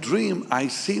in a dream, I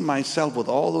see myself with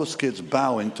all those kids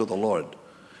bowing to the Lord.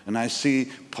 And I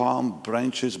see palm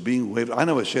branches being waved. I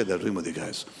never shared that dream with you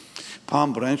guys.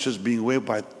 Palm branches being waved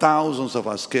by thousands of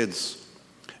us kids.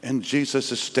 And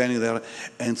Jesus is standing there.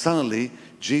 And suddenly,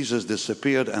 Jesus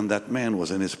disappeared and that man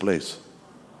was in his place.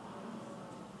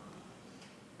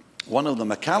 One of the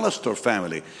McAllister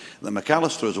family, the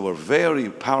McAllisters were very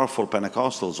powerful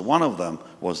Pentecostals. One of them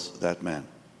was that man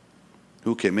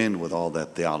who came in with all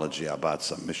that theology about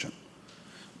submission.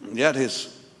 Yet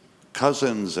his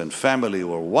cousins and family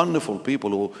were wonderful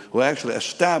people who actually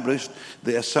established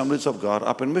the Assemblies of God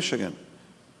up in Michigan.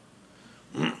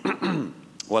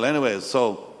 Well, anyway,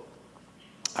 so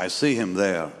I see him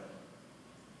there,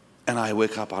 and I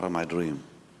wake up out of my dream.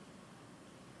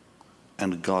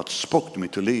 And God spoke to me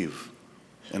to leave.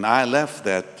 And I left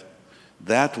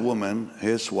that woman,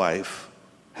 his wife,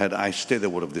 had I stayed, they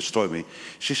would have destroyed me.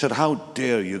 She said, "How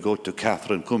dare you go to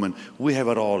Catherine Kuhlman? We have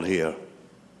it all here."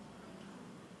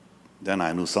 Then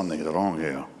I knew something is wrong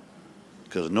here,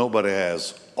 because nobody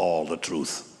has all the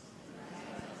truth.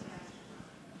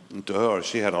 And to her,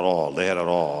 she had it all. They had it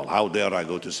all. How dare I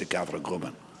go to see Catherine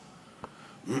Kuhlman?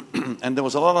 And there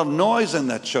was a lot of noise in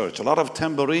that church, a lot of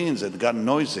tambourines. It got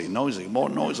noisy, more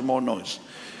noise, more noise.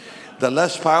 The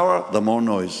less power, the more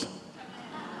noise.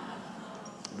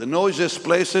 The noisiest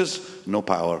places, no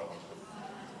power.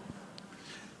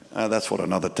 That's for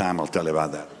another time, I'll tell you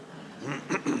about that.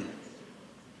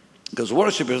 Because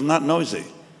worship is not noisy.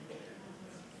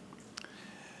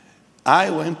 I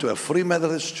went to a Free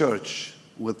Methodist church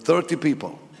with 30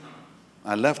 people.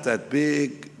 I left that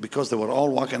big, because they were all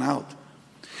walking out.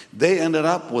 They ended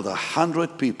up with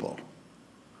 100 people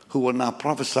who were now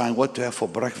prophesying what to have for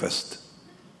breakfast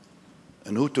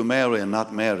and who to marry and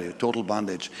not marry, total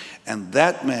bondage. And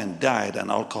that man died an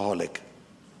alcoholic.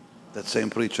 That same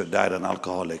preacher died an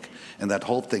alcoholic. And that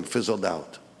whole thing fizzled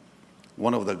out.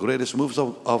 One of the greatest moves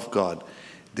of God,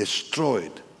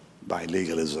 destroyed by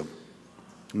legalism.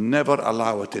 Never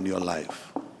allow it in your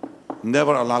life.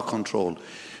 Never allow control.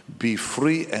 Be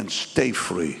free and stay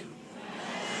free.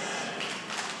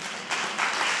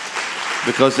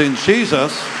 Because in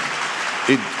Jesus,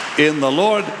 in the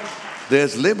Lord,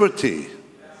 there's liberty.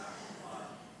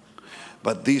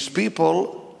 But these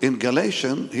people in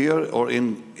Galatian here, or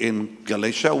in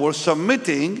Galatia, were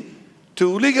submitting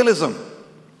to legalism.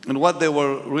 And what they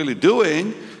were really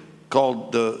doing,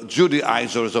 called the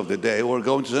Judaizers of the day, were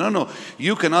going to say, no,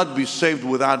 you cannot be saved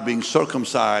without being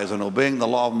circumcised and obeying the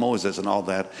law of Moses and all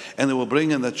that. And they were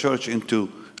bringing the church into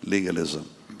legalism.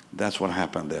 That's what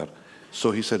happened there.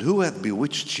 So he said, "Who hath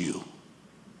bewitched you?"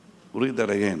 Read that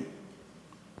again.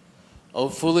 O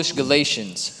foolish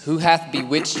Galatians, who hath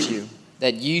bewitched you,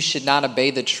 that ye should not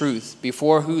obey the truth,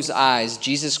 before whose eyes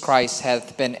Jesus Christ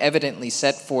hath been evidently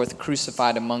set forth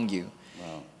crucified among you?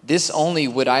 Wow. This only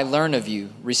would I learn of you.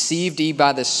 Received ye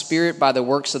by the Spirit by the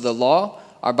works of the law,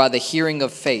 or by the hearing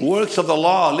of faith? Works of the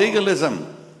law,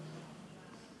 legalism.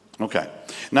 Okay.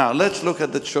 Now let's look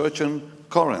at the church in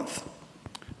Corinth.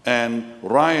 And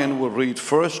Ryan will read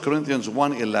 1 Corinthians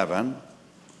 1:11.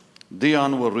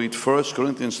 Dion will read 1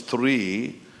 Corinthians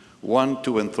 3, 1,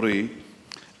 2, and 3.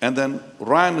 And then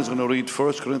Ryan is going to read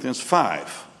 1 Corinthians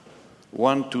 5,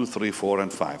 1, 2, 3, 4,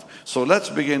 and 5. So let's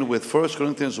begin with 1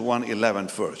 Corinthians 1:11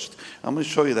 first. I'm going to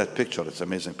show you that picture. It's an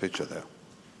amazing picture there.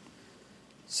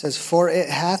 It says, "For it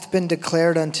hath been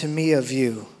declared unto me of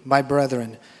you, my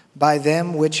brethren, by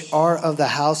them which are of the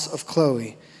house of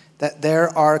Chloe, that there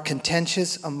are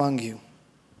contentions among you."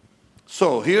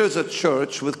 So here's a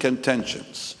church with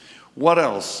contentions. What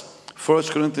else?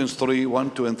 1 Corinthians 3, 1,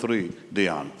 2, and 3,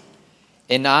 Dion.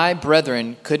 "And I,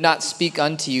 brethren, could not speak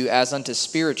unto you as unto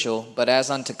spiritual, but as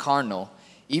unto carnal,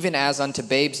 even as unto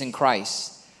babes in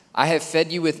Christ. I have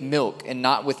fed you with milk and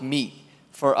not with meat,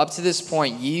 for up to this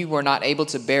point ye were not able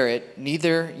to bear it,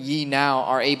 neither ye now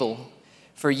are able.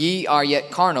 For ye are yet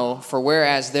carnal, for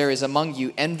whereas there is among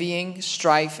you envying,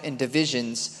 strife, and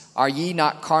divisions, are ye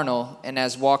not carnal, and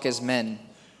as walk as men?"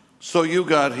 So you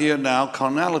got here now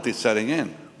carnality setting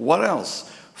in. What else?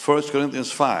 1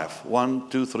 Corinthians 5, 1,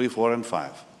 2, 3, 4, and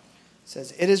 5. It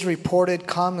says, "It is reported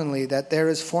commonly that there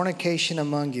is fornication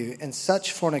among you, and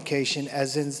such fornication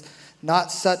as is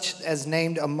not such as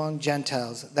named among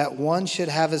Gentiles, that one should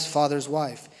have his father's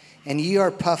wife. And ye are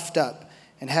puffed up,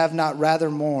 and have not rather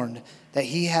mourned, that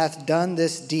he hath done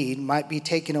this deed might be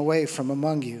taken away from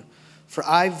among you. For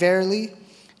I verily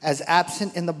as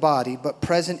absent in the body, but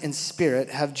present in spirit,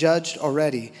 have judged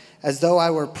already, as though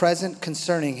I were present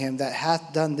concerning him that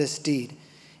hath done this deed.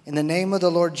 In the name of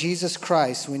the Lord Jesus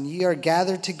Christ, when ye are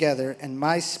gathered together in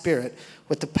my spirit,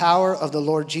 with the power of the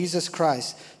Lord Jesus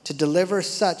Christ, to deliver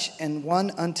such an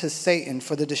one unto Satan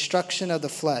for the destruction of the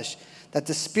flesh, that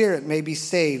the spirit may be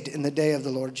saved in the day of the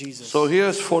Lord Jesus. So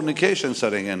here's fornication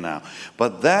setting in now.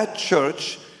 But that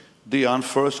church, Dion,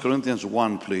 1 Corinthians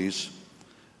 1, please,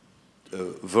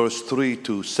 verse 3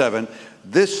 to 7,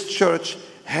 this church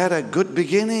had a good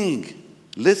beginning.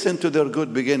 Listen to their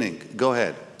good beginning. Go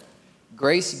ahead.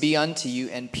 Grace be unto you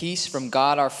and peace from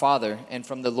God our Father and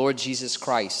from the Lord Jesus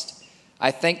Christ.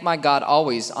 I thank my God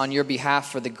always on your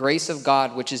behalf for the grace of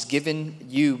God which is given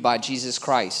you by Jesus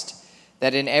Christ,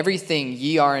 that in everything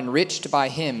ye are enriched by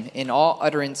him in all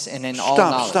utterance and in all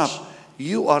knowledge. Stop.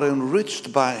 You are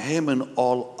enriched by him in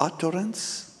all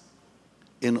utterance,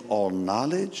 in all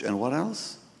knowledge, and what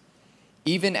else?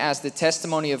 Even as the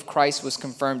testimony of Christ was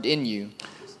confirmed in you,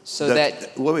 so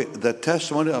wait, the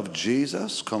testimony of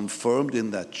Jesus confirmed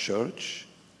in that church.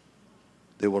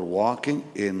 They were walking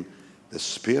in the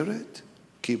Spirit.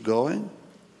 Keep going.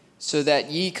 So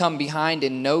that ye come behind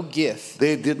in no gift.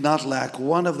 They did not lack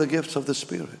one of the gifts of the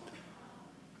Spirit.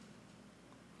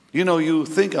 You know, you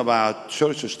think about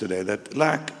churches today that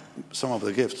lack some of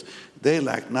the gifts. They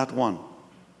lack not one.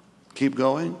 Keep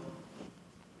going.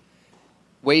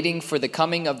 Waiting for the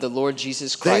coming of the Lord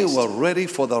Jesus Christ. They were ready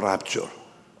for the rapture.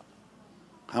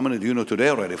 How many do you know today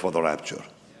are ready for the rapture?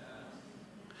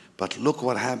 But look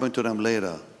what happened to them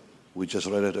later. We just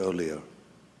read it earlier.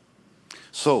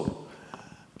 So,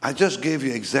 I just gave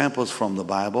you examples from the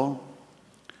Bible.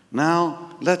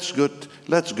 Now, let's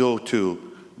go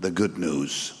to the good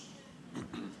news.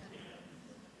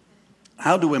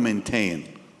 How do we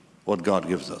maintain what God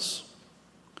gives us?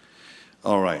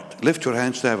 All right. Lift your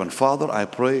hands to heaven. Father, I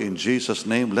pray in Jesus'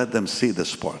 name, let them see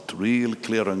this part real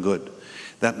clear and good,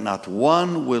 that not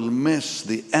one will miss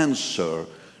the answer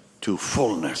to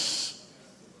fullness.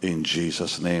 In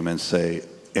Jesus' name, and say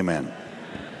amen.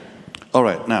 All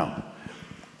right. Now,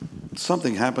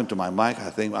 something happened to my mic, I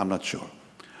think. I'm not sure.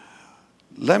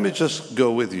 Let me just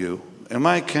go with you. And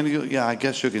Mike, can you? Yeah, I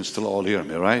guess you can still all hear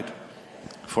me, right?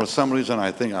 For some reason,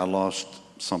 I think I lost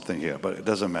something here, but it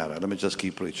doesn't matter. Let me just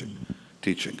keep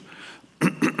teaching.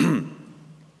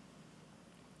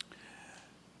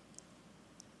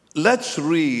 Let's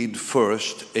read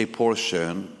first a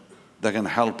portion that can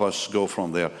help us go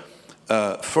from there.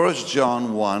 1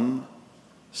 John 1,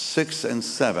 6 and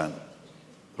 7,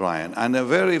 Ryan. And a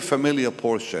very familiar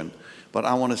portion, but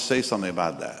I want to say something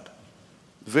about that.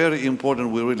 Very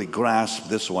important we really grasp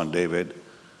this one, David.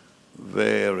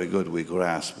 Very good we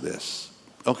grasp this.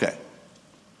 Okay.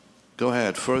 Go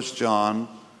ahead. 1 John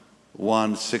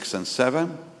 1, 6 and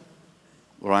 7.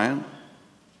 Ryan?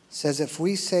 Says, if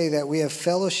we say that we have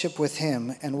fellowship with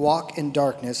him and walk in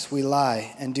darkness, we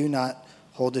lie and do not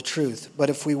hold the truth. But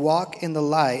if we walk in the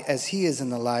light as he is in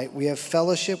the light, we have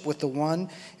fellowship with the one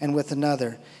and with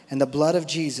another. And the blood of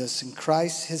Jesus and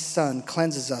Christ his Son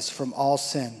cleanses us from all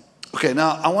sin. Okay,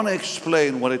 now I want to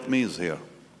explain what it means here.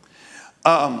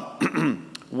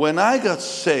 When I got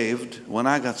saved,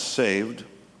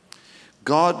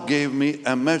 God gave me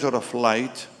a measure of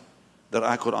light that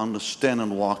I could understand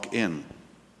and walk in.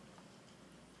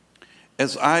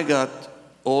 As I got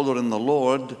older in the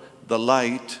Lord, the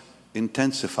light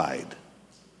intensified.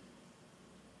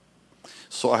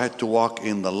 So I had to walk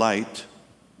in the light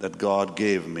that God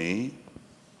gave me,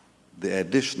 the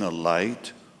additional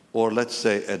light, or let's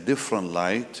say a different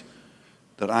light,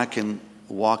 that I can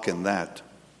walk in that.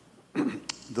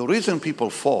 The reason people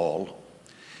fall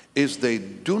is they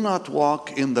do not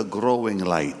walk in the growing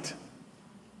light.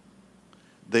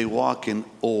 They walk in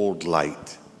old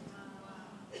light.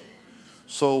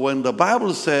 So when the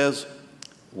Bible says,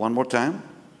 one more time,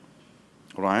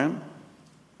 Ryan?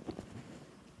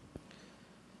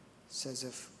 Says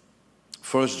if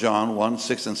 1 John 1,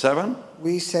 6 and 7.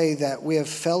 We say that we have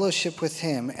fellowship with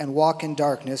him and walk in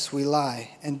darkness, we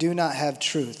lie and do not have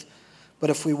truth. But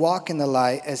if we walk in the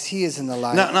light as he is in the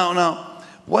light. Now,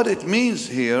 what it means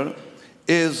here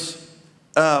is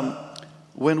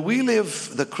when we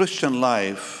live the Christian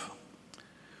life,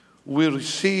 we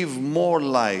receive more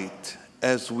light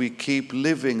as we keep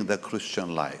living the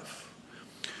Christian life.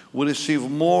 We receive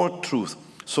more truth.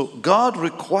 So God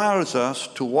requires us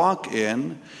to walk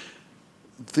in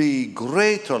the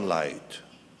greater light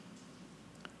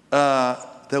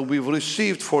that we've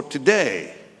received for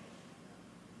today,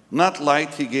 not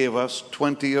light he gave us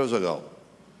 20 years ago.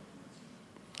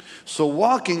 So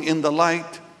walking in the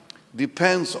light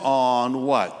depends on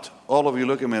what? All of you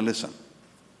look at me and listen.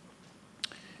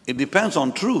 It depends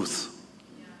on truth.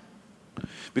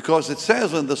 Because it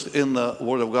says in the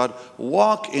Word of God,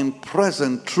 walk in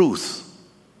present truth.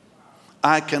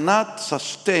 I cannot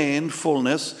sustain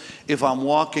fullness if I'm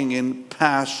walking in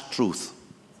past truth.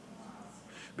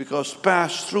 Because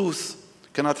past truth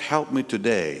cannot help me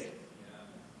today.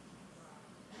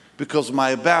 Because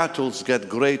my battles get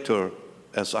greater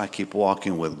as I keep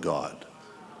walking with God.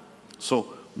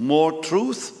 So more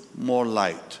truth, more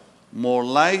light. More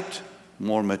light,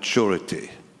 more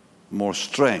maturity. More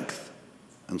strength.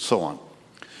 And so on.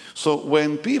 So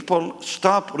when people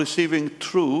stop receiving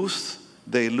truth,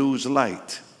 they lose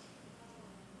light.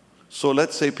 So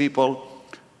let's say people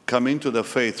come into the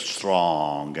faith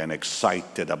strong and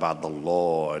excited about the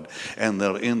Lord, and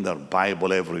they're in their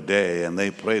Bible every day and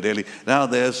they pray daily. Now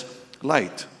there's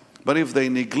light. But if they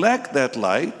neglect that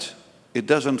light, it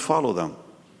doesn't follow them.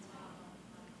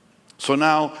 So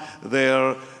now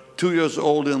they're 2 years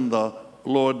old in the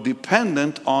Lord,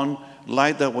 dependent on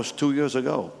light that was 2 years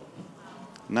ago.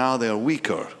 Now they're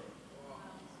weaker.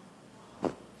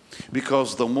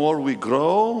 Because the more we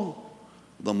grow,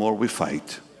 the more we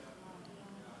fight.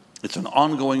 It's an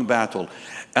ongoing battle.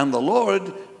 And the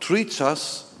Lord treats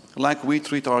us like we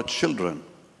treat our children.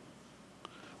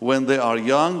 When they are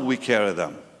young, we carry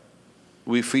them.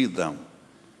 We feed them.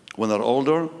 When they're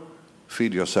older,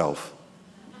 feed yourself.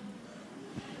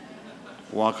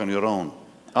 Walk on your own.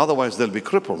 Otherwise, they'll be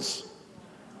cripples.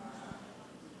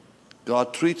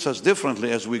 God treats us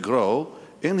differently as we grow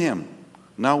in Him.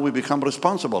 Now we become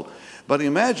responsible. But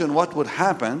imagine what would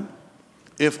happen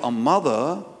if a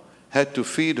mother had to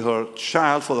feed her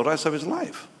child for the rest of his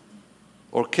life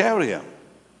or carry him.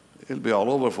 It'll be all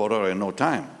over for her in no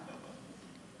time.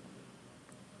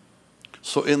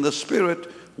 So in the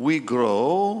Spirit, we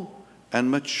grow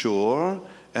and mature,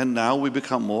 and now we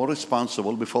become more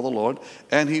responsible before the Lord,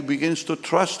 and He begins to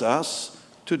trust us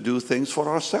to do things for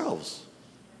ourselves.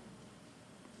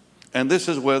 And this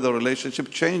is where the relationship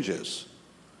changes.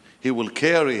 He will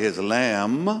carry His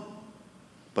lamb,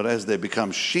 but as they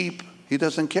become sheep, He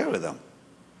doesn't carry them.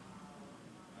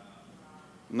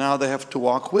 Now they have to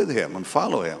walk with Him and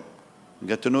follow Him, and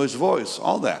get to know His voice,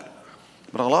 all that.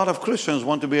 But a lot of Christians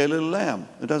want to be a little lamb.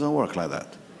 It doesn't work like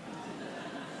that.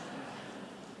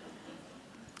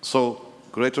 So,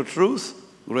 greater truth,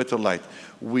 greater light.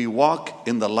 We walk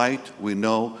in the light we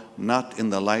know, not in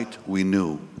the light we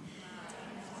knew.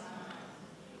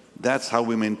 That's how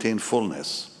we maintain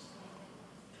fullness.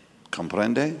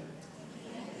 Comprende?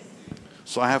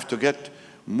 So I have to get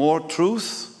more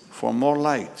truth for more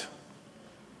light.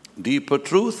 Deeper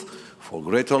truth for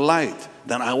greater light.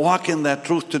 Then I walk in that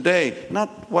truth today,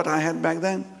 not what I had back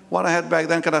then. What I had back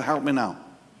then cannot help me now.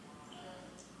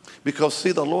 Because,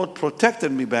 see, the Lord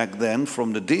protected me back then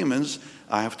from the demons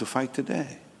I have to fight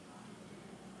today.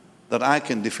 That I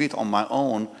can defeat on my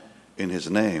own in His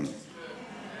name.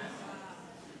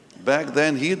 Back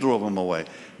then, He drove them away.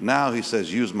 Now He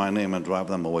says, use my name and drive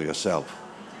them away yourself.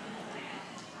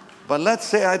 But let's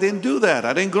say I didn't do that.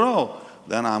 I didn't grow.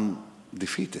 Then I'm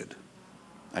defeated.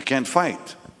 I can't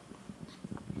fight.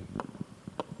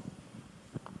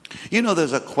 You know,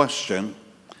 there's a question,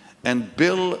 and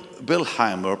Bill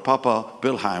Heimer, Papa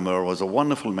Bill Heimer, was a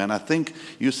wonderful man. I think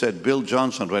you said Bill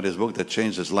Johnson read his book that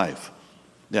changed his life.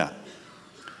 Yeah.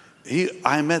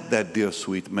 I met that dear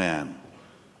sweet man.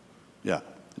 Yeah.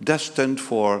 Destined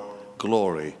for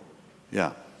glory.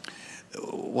 Yeah.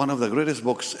 One of the greatest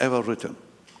books ever written.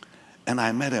 And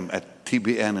I met him at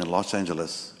TBN in Los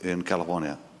Angeles, in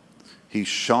California. He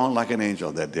shone like an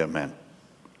angel, that dear man.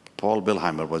 Paul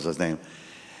Bilheimer was his name.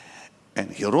 And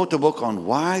he wrote a book on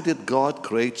why did God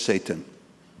create Satan?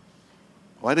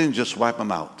 Why didn't He just wipe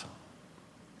him out?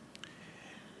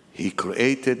 He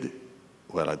created,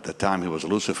 well, at the time he was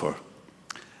Lucifer.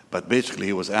 But basically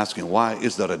he was asking, why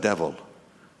is there a devil?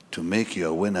 To make you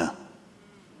a winner.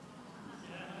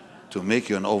 To make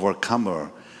you an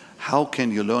overcomer. How can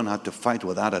you learn how to fight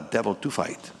without a devil to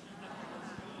fight?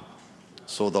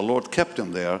 So the Lord kept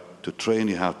him there to train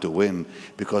you how to win,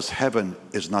 because heaven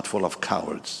is not full of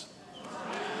cowards.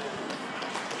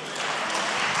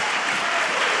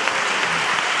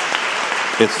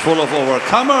 It's full of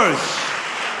overcomers.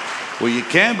 Well, you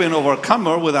can't be an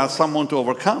overcomer without someone to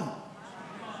overcome.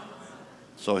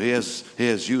 So he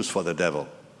has use for the devil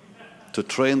to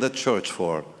train the church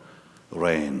for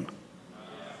reign.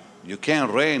 You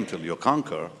can't reign till you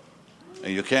conquer,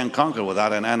 and you can't conquer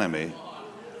without an enemy.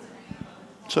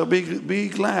 So be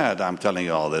glad I'm telling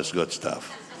you all this good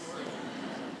stuff.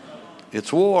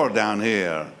 It's war down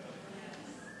here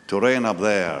to reign up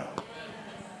there.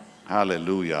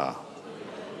 Hallelujah.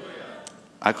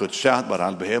 I could shout, but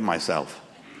I'll behave myself.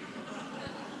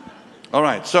 All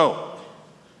right, so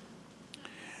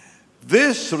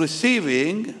this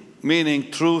receiving,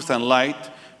 meaning truth and light,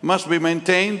 must be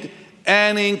maintained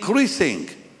and increasing.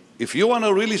 If you want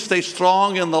to really stay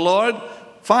strong in the Lord,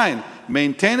 fine.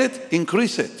 Maintain it,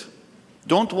 increase it.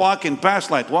 Don't walk in past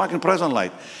light, walk in present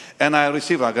light. And I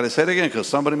receive, I got to say it again because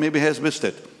somebody maybe has missed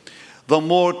it. The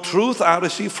more truth I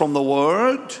receive from the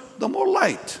Word, the more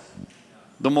light.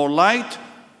 The more light,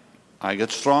 I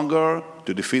get stronger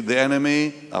to defeat the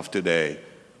enemy of today.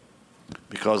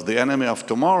 Because the enemy of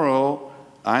tomorrow,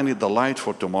 I need the light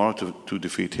for tomorrow to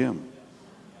defeat him.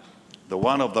 The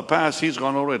one of the past, he's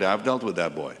gone already. I've dealt with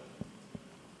that boy.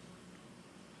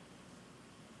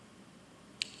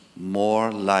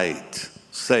 More light.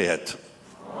 Say it.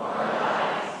 More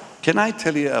light. Can I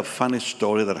tell you a funny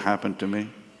story that happened to me?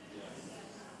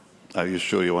 Are you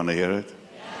sure you want to hear it?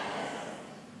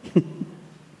 Yes.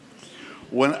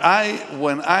 When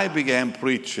I began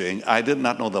preaching, I did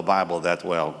not know the Bible that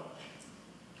well.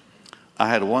 I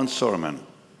had one sermon.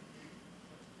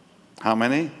 How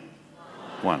many?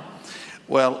 One.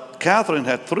 Well, Catherine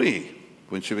had three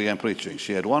when she began preaching.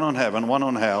 She had one on heaven, one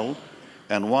on hell,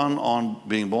 and one on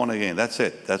being born again. That's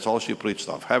it. That's all she preached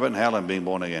of. Heaven, hell, and being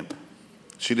born again.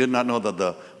 She did not know that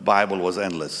the Bible was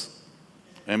endless.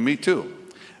 And me too.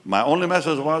 My only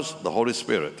message was the Holy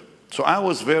Spirit. So I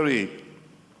was very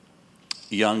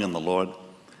young in the Lord,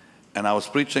 and I was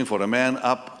preaching for a man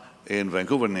up in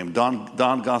Vancouver named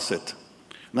Don Gossett.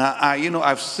 Now,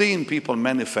 I've seen people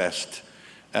manifest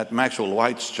at Maxwell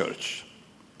White's church.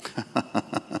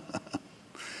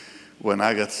 When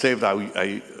I got saved,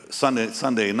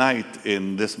 Sunday night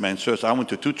in this man's church, I went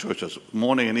to two churches,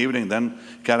 morning and evening, then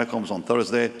Catacombs on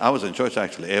Thursday. I was in church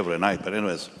actually every night, but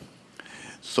anyways.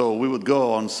 So we would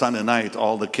go on Sunday night,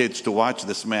 all the kids, to watch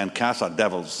this man cast out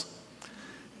devils.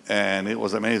 And it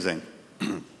was amazing.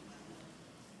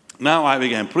 Now I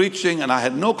began preaching, and I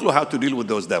had no clue how to deal with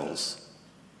those devils.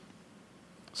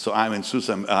 So I'm in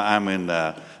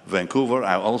Vancouver.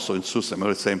 I'm also in Sault Ste.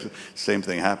 Marie. Same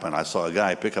thing happened. I saw a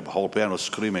guy pick up a whole piano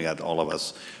screaming at all of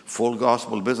us. Full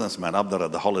gospel businessman up there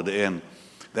at the Holiday Inn.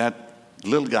 That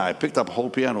little guy picked up a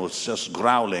whole piano, was just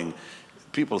growling.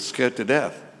 People scared to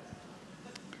death.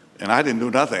 And I didn't do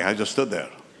nothing. I just stood there.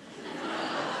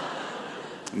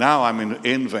 Now I'm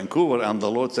in Vancouver, and the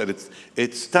Lord said,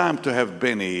 it's time to have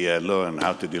Benny learn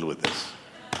how to deal with this.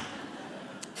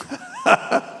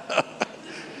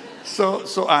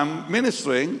 So I'm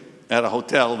ministering at a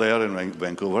hotel there in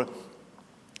Vancouver.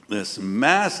 This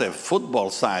massive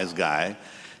football-sized guy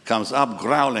comes up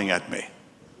growling at me.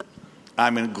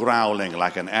 Growling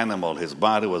like an animal. His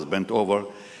body was bent over.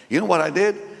 You know what I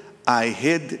did? I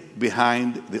hid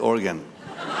behind the organ.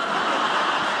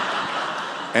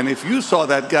 And if you saw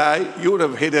that guy, you would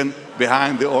have hidden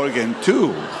behind the organ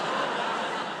too.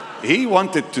 He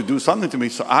wanted to do something to me,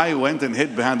 so I went and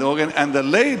hid behind the organ. And the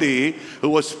lady who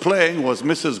was playing was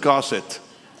Mrs. Gossett.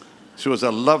 She was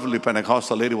a lovely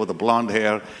Pentecostal lady with the blonde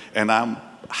hair, and I'm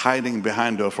hiding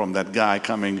behind her from that guy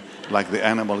coming like the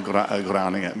animal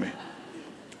growling at me.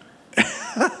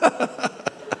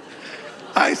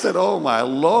 I said, oh my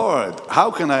Lord, how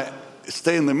can I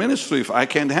stay in the ministry if I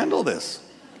can't handle this?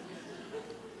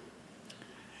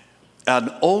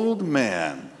 An old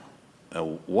man, a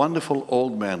wonderful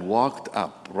old man, walked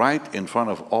up right in front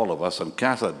of all of us and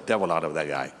cast a devil out of that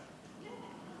guy.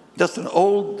 Just an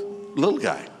old little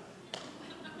guy.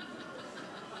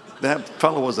 That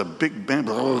fellow was a big man,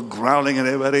 growling at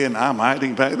everybody, and I'm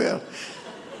hiding back there.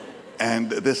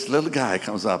 And this little guy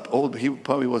comes up, old, he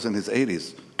probably was in his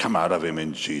 80s. Come out of him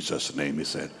in Jesus' name, he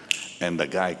said. And the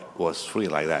guy was free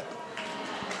like that.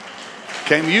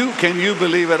 Can you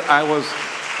believe it? I was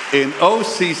in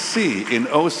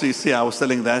OCC, I was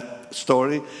telling that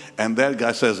story, and that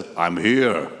guy says, I'm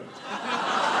here.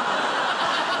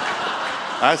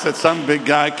 I said, some big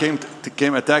guy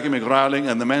came attacking me, growling,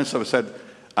 and the man said,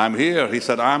 I'm here. He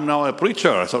said, I'm now a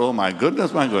preacher. I said, oh my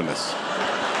goodness, my goodness.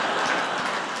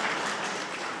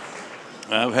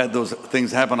 I've had those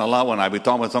things happen a lot when I be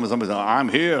talking with somebody says, I'm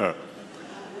here.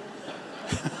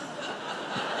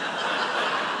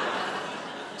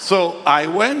 So I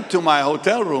went to my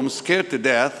hotel room scared to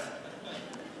death,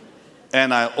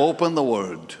 and I opened the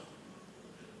Word,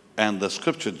 and the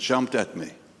scripture jumped at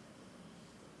me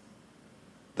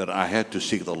that I had to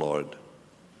seek the Lord.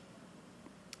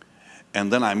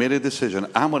 And then I made a decision,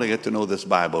 I'm going to get to know this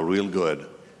Bible real good,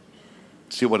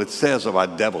 see what it says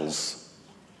about devils.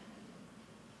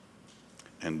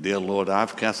 And dear Lord,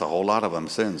 I've cast a whole lot of them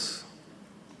since.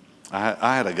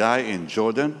 I had a guy in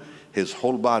Jordan, his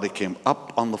whole body came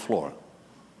up on the floor.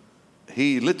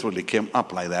 He literally came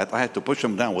up like that. I had to push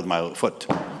him down with my foot.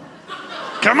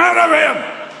 Come out of him!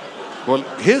 Well,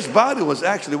 his body was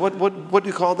actually, what do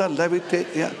you call that?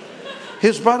 Levitate? Yeah.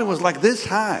 His body was like this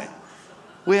high.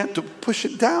 We had to push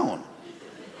it down.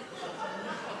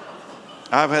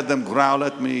 I've had them growl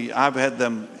at me. I've had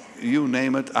them, you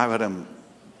name it, I've had them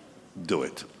do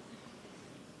it.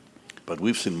 But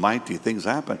we've seen mighty things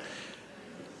happen.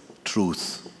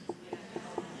 Truth.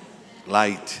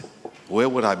 Light. Where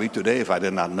would I be today if I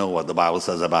did not know what the Bible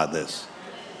says about this?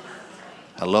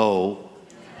 Hello?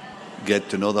 Get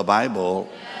to know the Bible.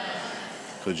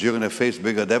 Because you're going to face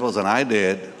bigger devils than I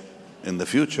did in the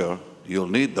future. You'll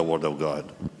need the Word of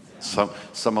God.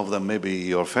 Some of them may be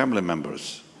your family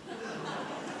members.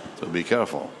 So be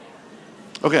careful.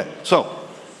 Okay, so.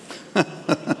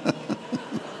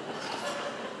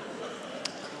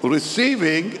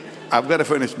 Receiving, I've got to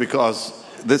finish because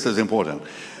this is important.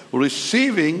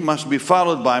 Receiving must be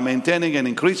followed by maintaining and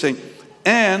increasing,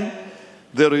 and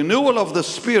the renewal of the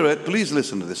Spirit. Please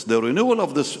listen to this. The renewal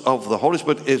of the Holy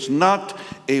Spirit is not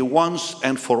a once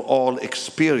and for all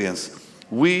experience.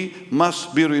 We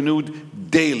must be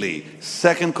renewed daily.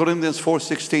 2 Corinthians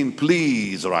 4:16.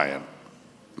 Please, Ryan.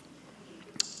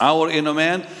 Our inner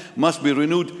man must be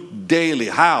renewed daily.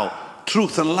 How?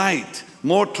 Truth and light.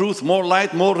 More truth, more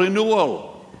light, more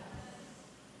renewal.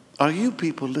 Are you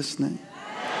people listening?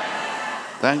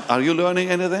 Are you learning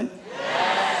anything?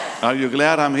 Yes. Are you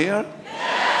glad I'm here?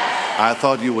 Yes. I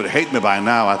thought you would hate me by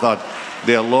now. I thought,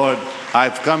 dear Lord,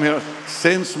 I've come here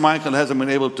since Michael hasn't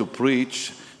been able to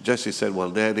preach. Jesse said,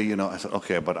 well, Daddy, you know, I said,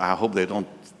 okay, but I hope they don't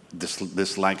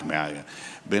dislike me. I've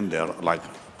been there like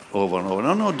over and over.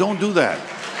 No, don't do that.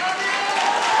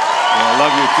 Well, I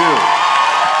love you too.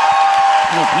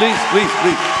 No, please.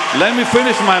 Let me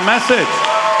finish my message.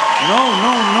 No.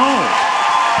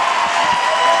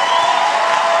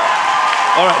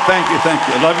 All right, thank you.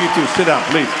 I love you too. Sit down,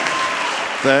 please.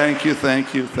 Thank you.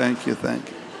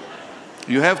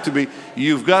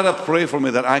 You've got to pray for me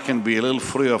that I can be a little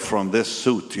freer from this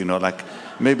suit, you know, like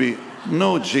maybe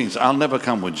no jeans. I'll never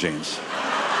come with jeans.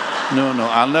 No,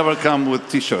 I'll never come with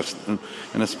t-shirts,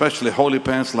 and especially holy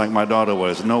pants like my daughter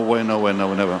wears. No way,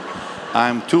 never.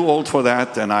 I'm too old for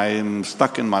that, and I'm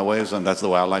stuck in my ways, and that's the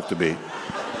way I like to be.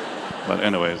 But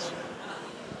anyways,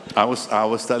 I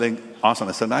was telling Austin,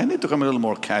 I said, I need to come a little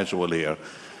more casual here.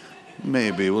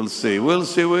 Maybe, we'll see.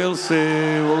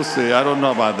 I don't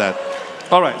know about that.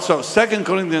 All right, so 2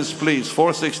 Corinthians, please,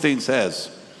 4:16 says,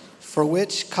 For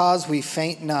which cause we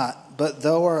faint not, but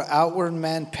though our outward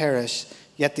man perish,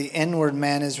 yet the inward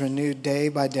man is renewed day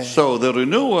by day. So the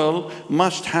renewal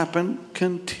must happen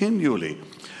continually.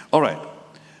 All right,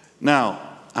 now,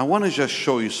 I want to just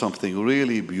show you something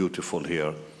really beautiful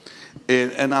here.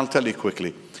 And I'll tell you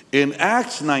quickly. In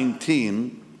Acts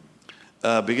 19,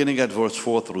 beginning at verse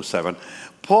 4 through 7,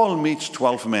 Paul meets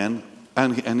 12 men,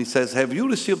 and he says, have you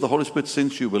received the Holy Spirit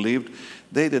since you believed?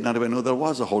 They did not even know there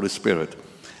was a Holy Spirit.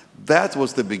 That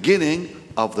was the beginning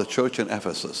of the church in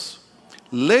Ephesus.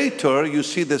 Later, you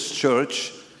see this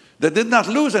church that did not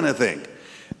lose anything.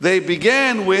 They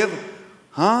began with,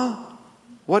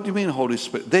 what do you mean Holy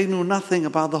Spirit? They knew nothing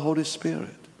about the Holy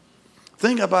Spirit.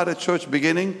 Think about a church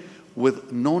beginning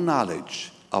with no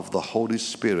knowledge of the Holy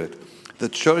Spirit. The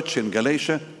church in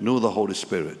Galatia knew the Holy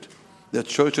Spirit. The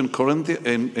church in Corinth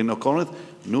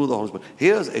knew the Holy Spirit.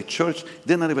 Here's a church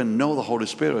did not even know the Holy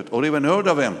Spirit or even heard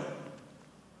of Him.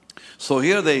 So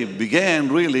here they began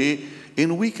really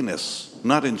in weakness,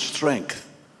 not in strength.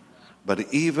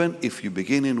 But even if you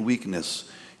begin in weakness,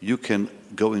 you can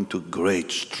go into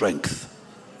great strength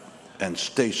and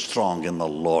stay strong in the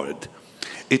Lord.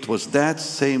 It was that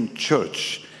same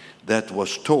church that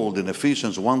was told in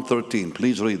Ephesians 1:13.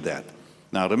 Please read that.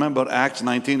 Now remember, Acts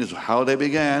 19 is how they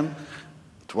began.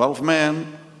 12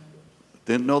 men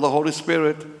didn't know the Holy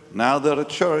Spirit. Now they're a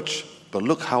church. But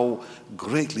look how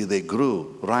greatly they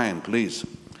grew. Ryan, please.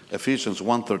 Ephesians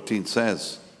 1:13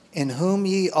 says, In whom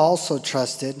ye also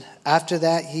trusted, after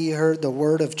that ye heard the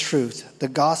word of truth, the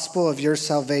gospel of your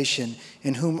salvation,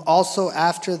 in whom also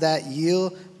after that ye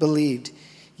believed.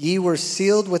 Ye were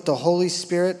sealed with the Holy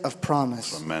Spirit of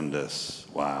promise. Tremendous.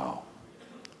 Wow.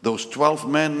 Those 12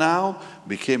 men now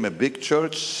became a big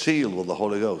church sealed with the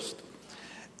Holy Ghost.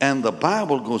 And the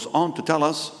Bible goes on to tell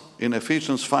us in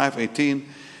Ephesians 5:18,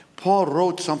 Paul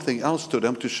wrote something else to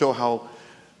them to show how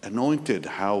anointed,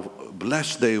 how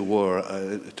blessed they were,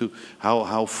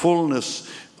 how fullness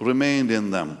remained in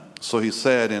them. So he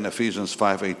said in Ephesians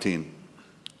 5:18,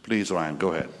 please, Ryan,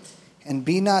 go ahead. And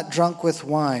be not drunk with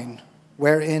wine,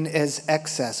 wherein is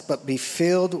excess, but be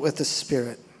filled with the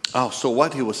Spirit. Oh, so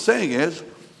what he was saying is,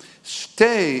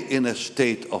 stay in a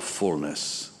state of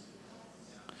fullness.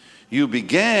 You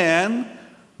began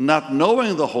not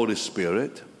knowing the Holy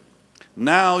Spirit.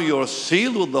 Now you're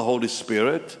sealed with the Holy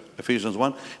Spirit, Ephesians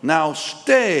 1. Now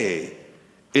stay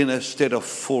in a state of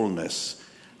fullness.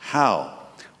 How?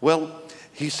 Well,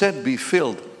 he said be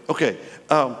filled. Okay,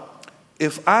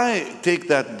 if I take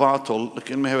that bottle, let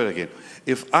me have it again.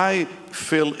 If I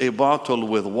fill a bottle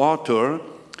with water,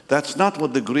 that's not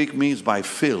what the Greek means by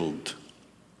filled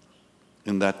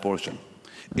in that portion.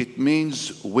 It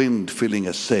means wind filling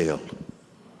a sail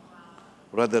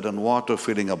rather than water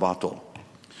filling a bottle.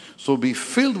 So be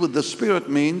filled with the Spirit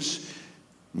means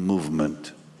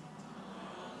movement.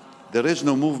 There is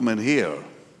no movement here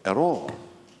at all.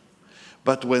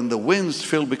 But when the winds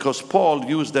fill, because Paul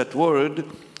used that word,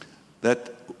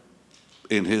 that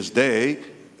in his day,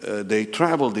 they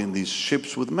traveled in these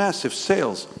ships with massive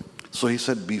sails. So he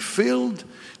said, be filled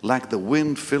like the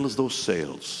wind fills those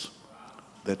sails.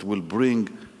 That will bring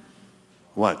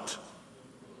what?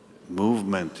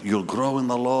 Movement. You'll grow in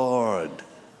the Lord.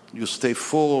 You stay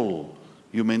full.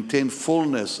 You maintain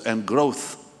fullness and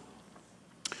growth.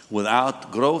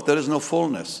 Without growth, there is no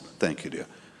fullness. Thank you, dear.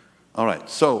 All right,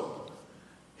 so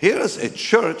here is a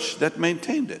church that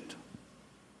maintained it.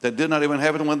 That did not even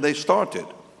have it when they started.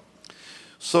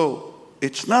 So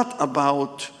it's not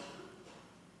about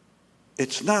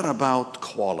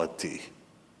quality.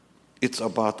 It's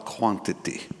about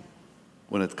quantity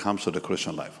when it comes to the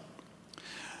Christian life.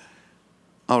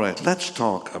 All right, let's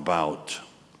talk about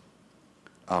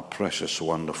our precious,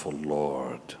 wonderful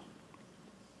Lord.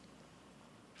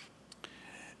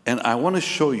 And I want to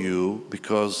show you,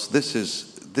 because this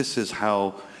is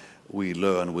how we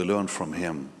learn from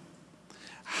him.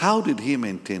 How did he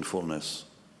maintain fullness?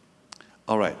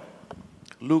 All right,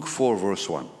 Luke 4, verse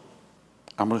 1.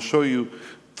 I'm going to show you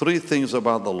 3 things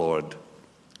about the Lord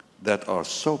that are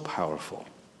so powerful.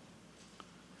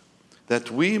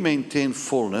 That we maintain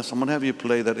fullness. I'm going to have you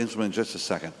play that instrument in just a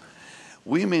second.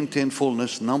 We maintain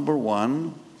fullness, number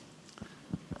 1,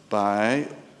 by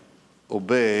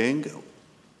obeying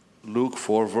Luke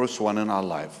 4, verse 1 in our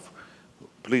life.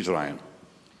 Please, Ryan.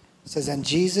 It says, and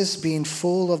Jesus, being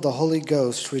full of the Holy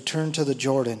Ghost, returned to the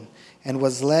Jordan, and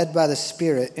was led by the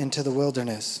Spirit into the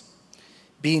wilderness,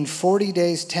 being 40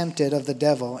 days tempted of the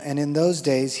devil, and in those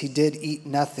days he did eat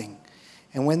nothing.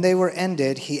 And when they were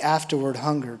ended, he afterward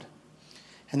hungered.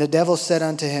 And the devil said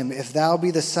unto him, if thou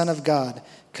be the Son of God,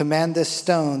 command this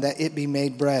stone that it be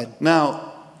made bread.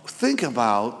 Now, think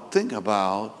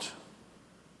about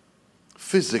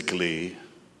physically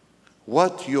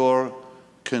what your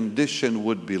condition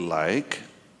would be like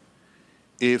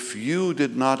if you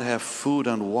did not have food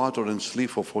and water and sleep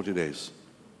for 40 days.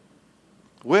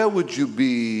 Where would you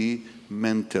be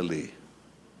mentally,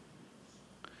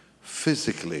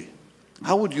 physically?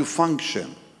 How would you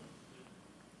function?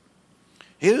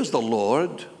 Here's the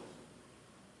Lord,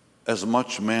 as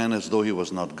much man as though he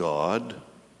was not God,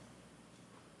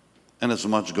 and as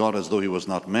much God as though he was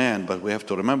not man, but we have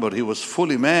to remember he was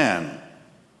fully man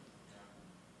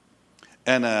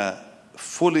and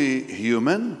fully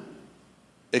human,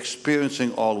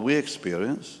 experiencing all we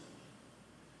experience.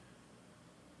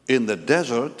 In the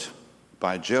desert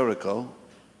by Jericho,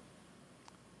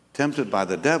 tempted by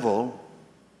the devil,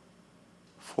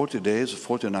 40 days,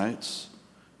 40 nights,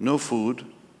 no food,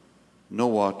 no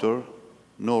water,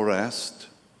 no rest.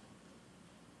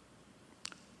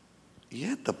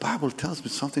 Yet the Bible tells me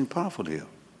something powerful here.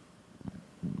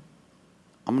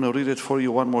 I'm going to read it for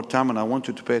you one more time, and I want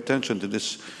you to pay attention to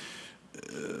this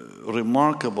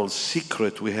remarkable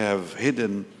secret we have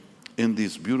hidden in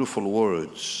these beautiful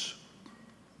words.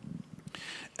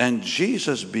 And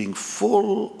Jesus, being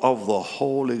full of the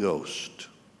Holy Ghost,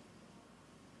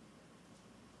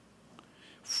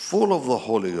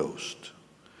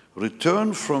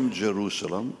 returned from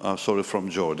from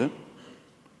Jordan,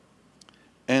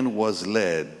 and was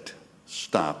led.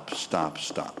 Stop.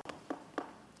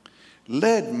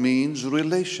 Led means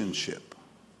relationship.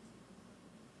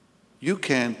 You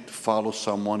can't follow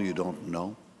someone you don't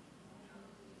know.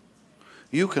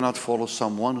 You cannot follow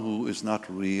someone who is not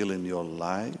real in your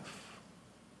life.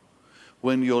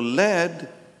 When you're led,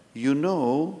 you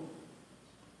know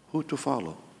who to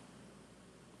follow.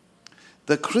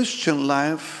 The Christian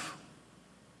life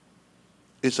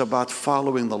is about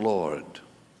following the Lord.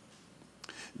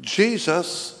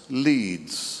 Jesus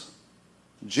leads.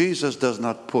 Jesus does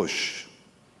not push.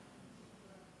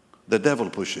 The devil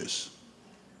pushes.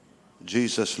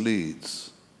 Jesus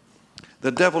leads.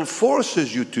 The devil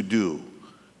forces you to do.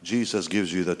 Jesus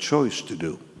gives you the choice to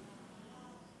do.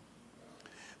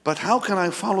 But how can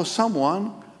I follow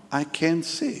someone I can't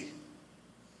see?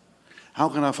 How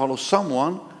can I follow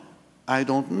someone I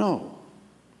don't know?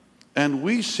 And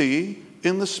we see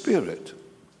in the Spirit.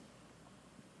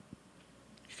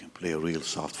 You can play real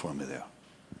soft for me there.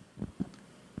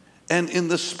 And in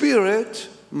the spirit,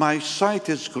 my sight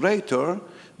is greater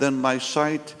than my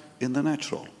sight in the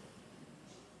natural.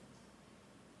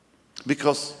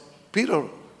 Because Peter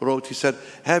wrote, he said,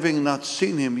 having not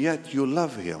seen him yet, you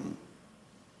love him.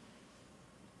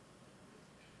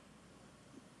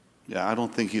 Yeah, I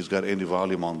don't think he's got any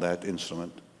volume on that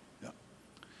instrument. Yeah.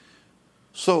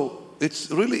 So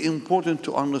it's really important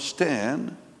to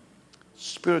understand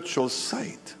spiritual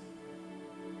sight.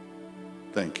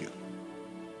 Thank you.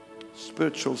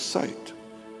 Spiritual sight.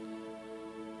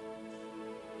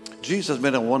 Jesus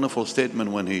made a wonderful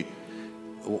statement when he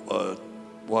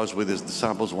was with his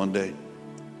disciples one day.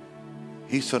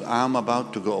 He said, I'm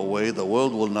about to go away. The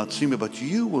world will not see me, but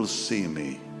you will see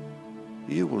me.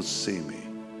 You will see me.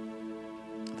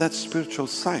 That's spiritual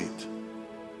sight.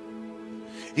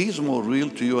 He's more real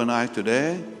to you and I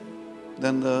today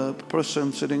than the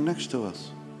person sitting next to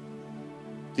us.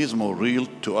 He's more real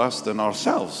to us than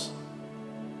ourselves.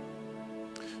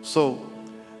 So,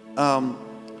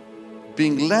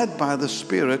 being led by the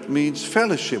Spirit means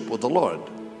fellowship with the Lord.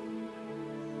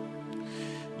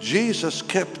 Jesus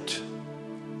kept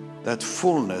that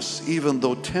fullness even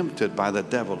though tempted by the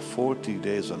devil 40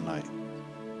 days a night.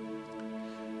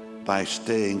 By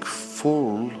staying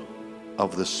full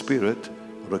of the Spirit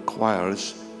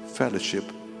requires fellowship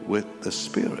with the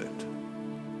Spirit.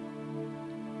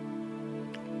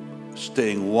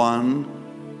 Staying one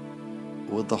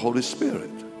with the Holy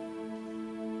Spirit.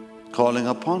 Calling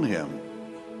upon Him.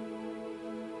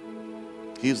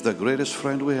 He's the greatest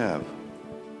friend we have.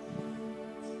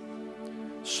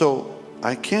 So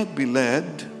I can't be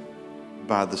led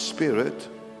by the Spirit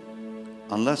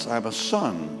unless I'm a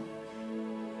son.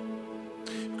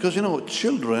 Because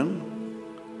children,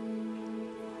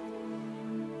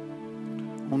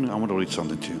 I want to read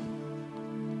something to you.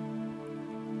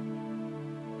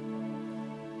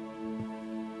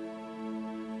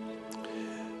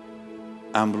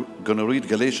 I'm going to read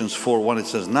Galatians 4:1. It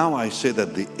says, now I say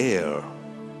that the heir,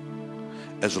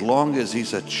 as long as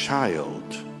he's a child,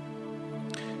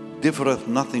 differeth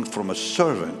nothing from a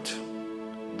servant,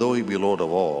 though he be Lord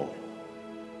of all.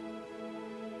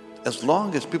 As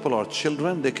long as people are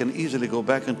children, they can easily go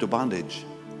back into bondage.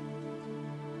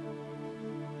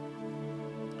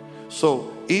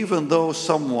 So even though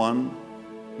someone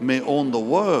may own the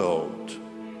world,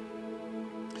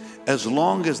 as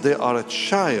long as they are a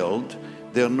child,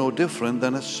 they're no different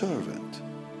than a servant.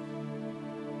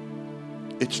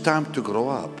 It's time to grow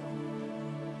up.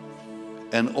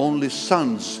 And only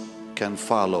sons can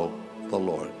follow the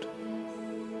Lord.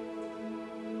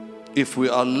 If we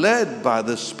are led by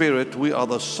the Spirit, we are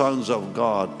the sons of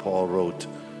God, Paul wrote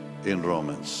in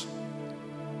Romans.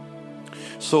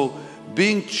 So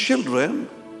being children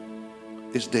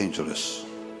is dangerous.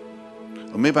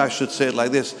 Or maybe I should say it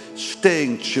like this: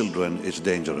 staying children is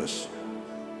dangerous.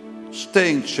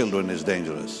 Staying children is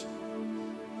dangerous.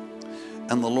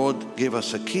 And the Lord gave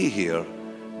us a key here.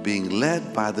 Being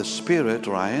led by the Spirit,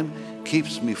 Ryan,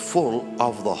 keeps me full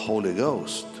of the Holy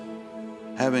Ghost.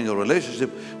 Having a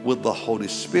relationship with the Holy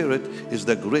Spirit is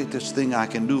the greatest thing I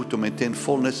can do to maintain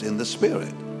fullness in the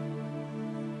Spirit.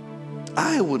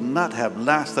 I would not have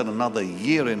lasted another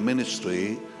year in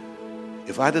ministry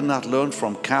if I did not learn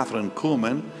from Catherine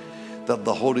Kuhlman that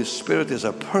the Holy Spirit is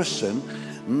a person,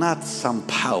 not some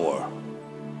power,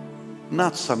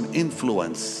 not some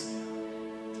influence.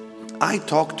 I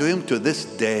talk to Him to this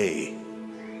day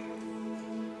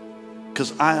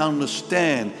because I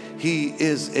understand He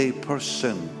is a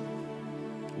person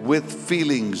with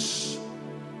feelings.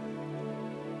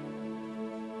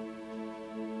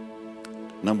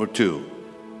 Number 2,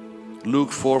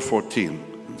 Luke 4:14.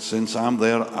 Since I'm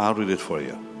there, I'll read it for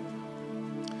you.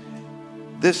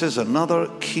 This is another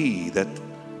key that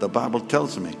the Bible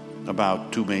tells me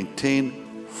about to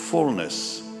maintain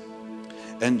fullness.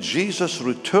 And Jesus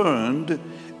returned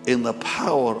in the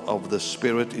power of the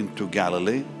Spirit into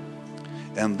Galilee,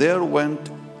 and there went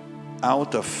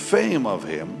out a fame of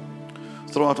Him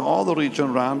throughout all the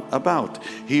region round about.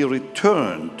 He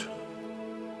returned.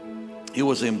 He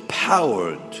was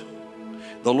empowered.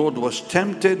 The Lord was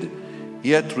tempted,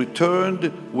 yet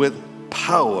returned with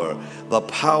power, the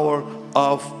power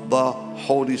of the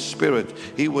Holy Spirit.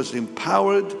 He was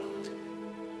empowered.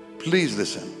 Please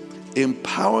listen.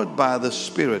 Empowered by the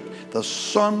Spirit, the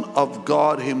Son of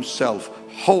God Himself,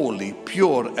 holy,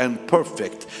 pure, and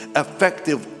perfect,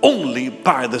 effective only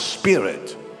by the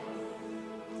Spirit.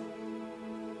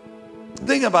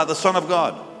 Think about the Son of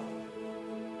God,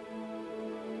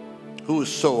 who is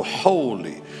so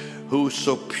holy, who is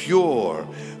so pure,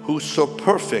 who is so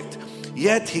perfect.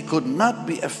 yet he could not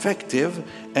be effective.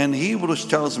 And Hebrews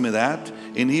tells me that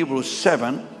in Hebrews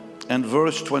 7 and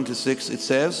verse 26, it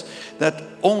says that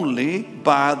only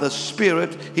by the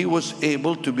Spirit he was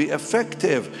able to be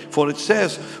effective. For it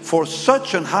says, for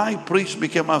such an high priest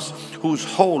became us, who's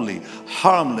holy,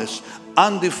 harmless,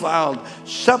 undefiled,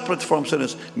 separate from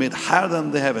sinners, made higher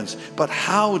than the heavens. But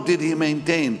how did he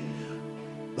maintain?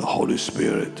 The Holy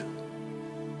Spirit.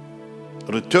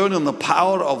 Return in the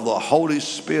power of the Holy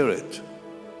Spirit.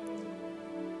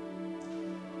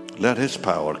 Let His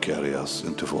power carry us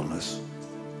into fullness,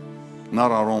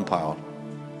 not our own power.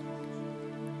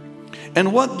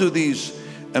 And what do these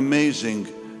amazing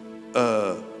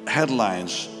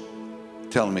headlines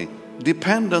tell me?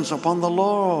 Dependence upon the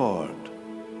Lord,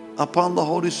 upon the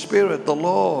Holy Spirit, the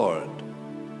Lord.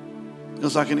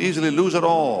 Because I can easily lose it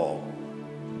all.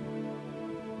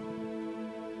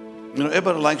 You know,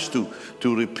 everybody likes to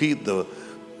repeat the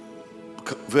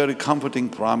very comforting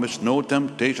promise, no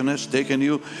temptation has taken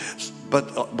you,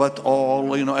 but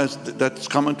all, you know, as that's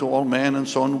coming to all men and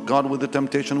so on, God with the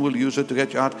temptation will use it to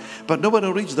get you out. But nobody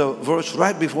reads the verse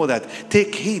right before that.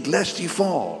 Take heed lest ye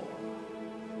fall.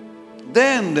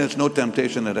 Then there's no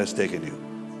temptation that has taken you.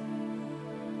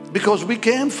 Because we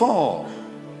can fall.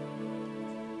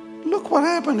 Look what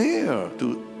happened here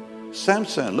to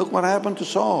Samson. Look what happened to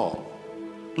Saul.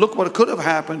 Look what could have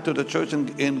happened to the church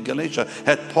in Galatia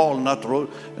had Paul not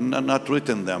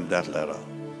written them that letter.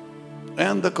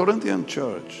 And the Corinthian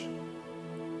church.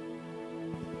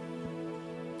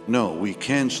 No, we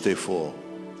can stay full.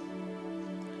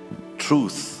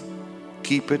 Truth,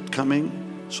 keep it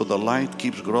coming so the light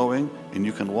keeps growing and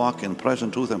you can walk in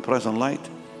present truth and present light.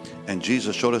 And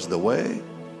Jesus showed us the way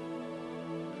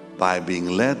by being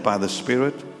led by the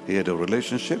Spirit. He had a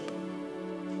relationship.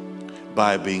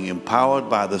 By being empowered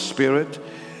by the Spirit.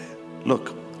 Look,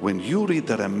 when you read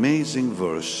that amazing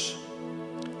verse,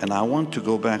 and I want to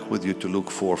go back with you to Luke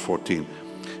 4:14,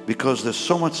 because there's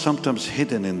so much sometimes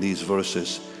hidden in these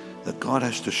verses that God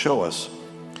has to show us.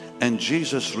 And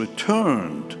Jesus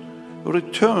returned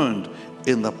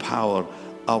in the power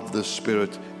of the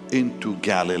Spirit into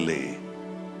Galilee.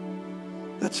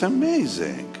 That's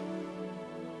amazing.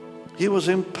 He was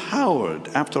empowered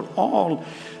after all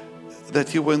that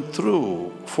he went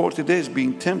through, 40 days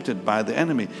being tempted by the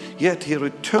enemy, yet he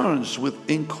returns with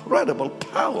incredible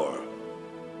power.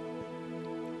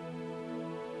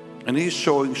 And he's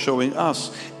showing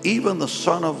us, even the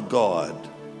Son of God,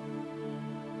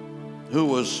 who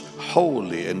was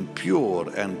holy and pure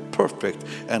and perfect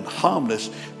and harmless,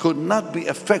 could not be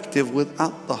effective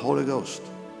without the Holy Ghost.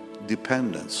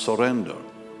 Dependence, surrender.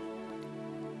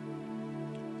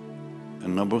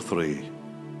 And number 3,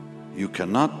 you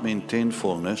cannot maintain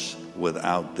fullness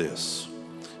without this.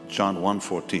 John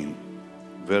 1:14,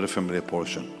 very familiar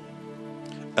portion.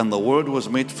 And the Word was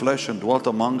made flesh and dwelt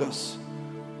among us,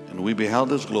 and we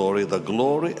beheld His glory, the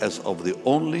glory as of the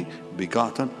only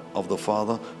begotten of the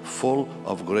Father, full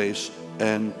of grace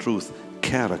and truth.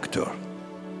 Character.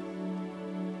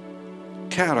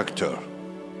 Character.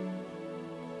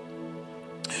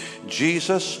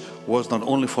 Jesus was not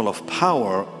only full of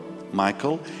power,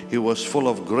 Michael, he was full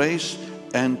of grace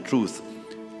and truth.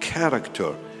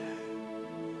 Character.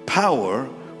 Power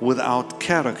without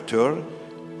character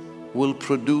will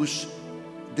produce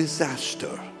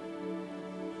disaster.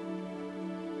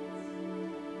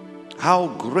 How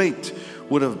great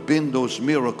would have been those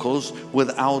miracles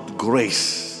without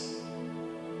grace?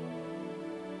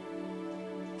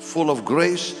 Full of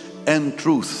grace and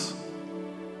truth.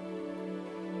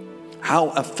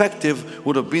 How effective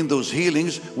would have been those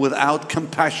healings without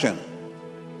compassion,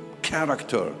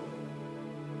 character.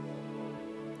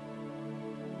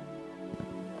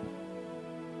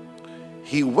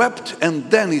 He wept and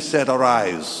then he said,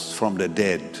 arise from the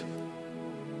dead.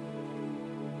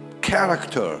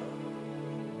 Character.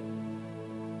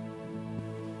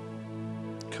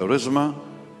 Charisma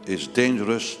is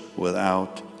dangerous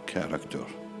without character.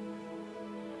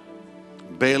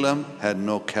 Balaam had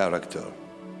no character.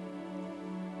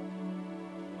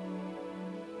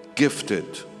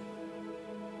 Gifted,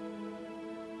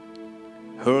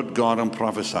 heard God and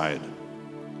prophesied,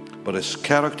 but his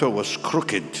character was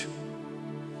crooked.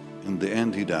 In the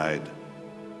end he died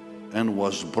and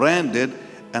was branded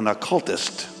an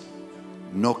occultist.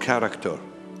 No character.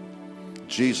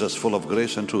 Jesus, full of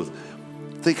grace and truth.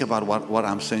 Think about what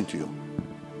I'm saying to you.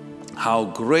 How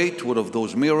great would have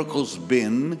those miracles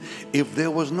been if there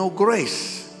was no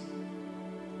grace?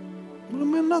 It would have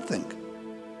meant nothing.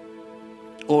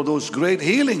 Or those great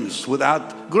healings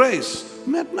without grace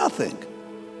meant nothing.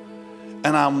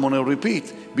 And I'm going to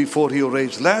repeat, before he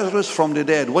raised Lazarus from the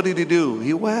dead, what did he do?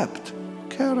 He wept.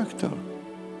 character.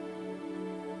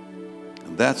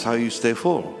 And that's how you stay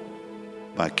full,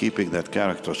 by keeping that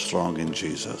character strong in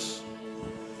Jesus.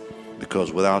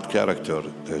 Because without character,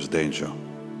 there's danger.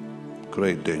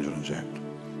 Great danger in Jack.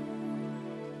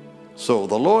 So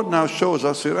the Lord now shows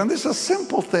us here, and this is a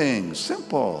simple thing,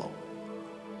 simple.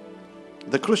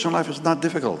 The Christian life is not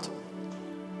difficult.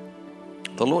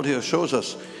 The Lord here shows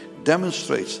us,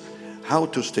 demonstrates how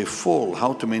to stay full,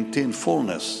 how to maintain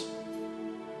fullness.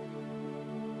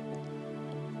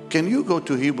 Can you go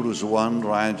to Hebrews 1,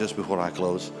 Ryan, just before I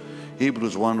close?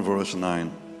 Hebrews 1, verse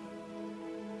 9.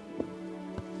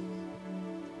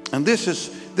 And this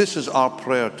is our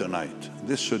prayer tonight.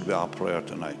 This should be our prayer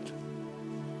tonight.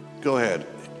 Go ahead.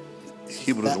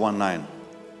 Hebrews 1, 9.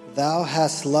 Thou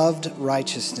hast loved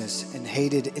righteousness and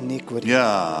hated iniquity.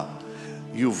 Yeah.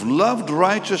 You've loved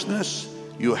righteousness,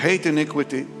 you hate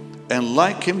iniquity. And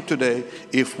like him today,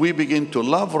 if we begin to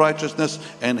love righteousness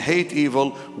and hate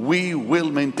evil, we will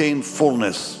maintain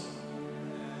fullness.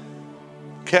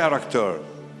 Character.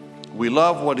 We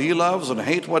love what he loves and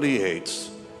hate what he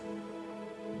hates.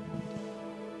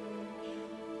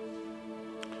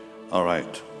 All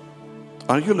right.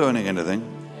 Are you learning anything?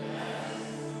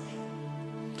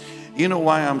 You know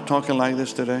why I'm talking like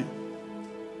this today?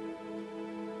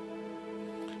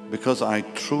 Because I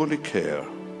truly care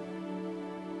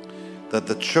that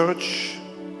the church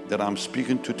that I'm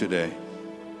speaking to today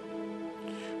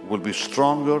will be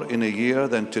stronger in a year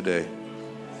than today.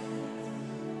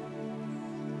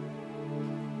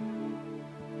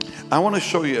 I want to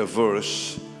show you a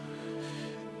verse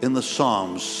in the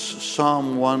Psalms,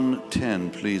 Psalm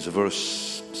 110, please,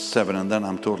 verse 7, and then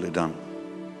I'm totally done.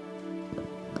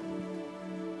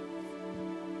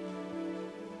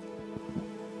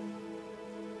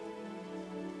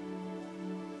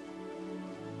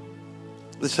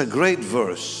 This is a great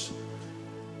verse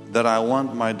that I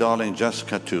want my darling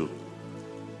Jessica to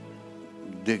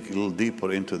dig a little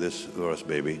deeper into this verse,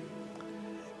 baby.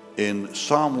 In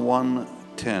Psalm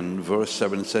 110, verse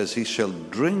 7, it says, He shall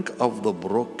drink of the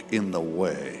brook in the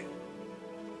way.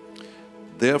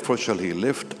 Therefore shall he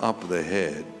lift up the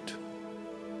head.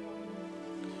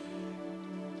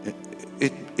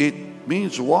 It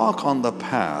means walk on the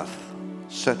path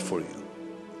set for you.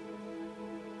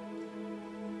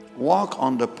 Walk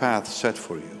on the path set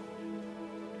for you.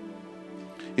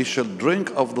 He shall drink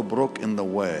of the brook in the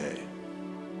way.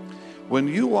 When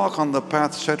you walk on the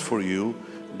path set for you,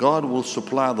 God will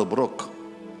supply the brook.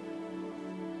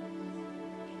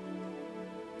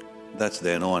 That's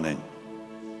the anointing.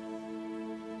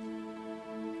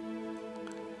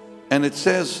 And it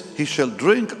says, He shall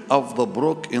drink of the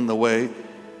brook in the way.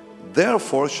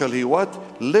 Therefore shall he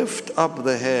what? Lift up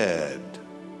the head.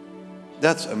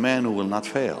 That's a man who will not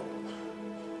fail.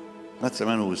 That's a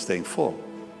man who is staying full.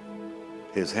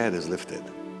 His head is lifted.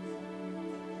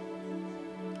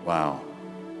 Wow.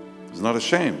 He's not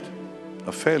ashamed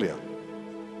of failure.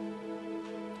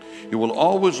 You will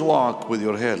always walk with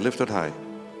your head lifted high.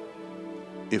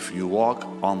 If you walk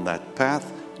on that path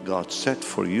God set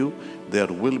for you, there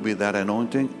will be that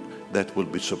anointing that will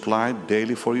be supplied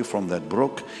daily for you from that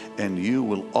brook, and you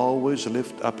will always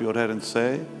lift up your head and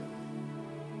say,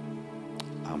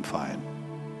 I'm fine.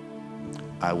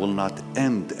 I will not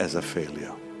end as a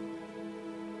failure.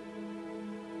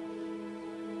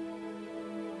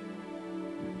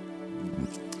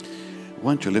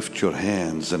 Why don't you lift your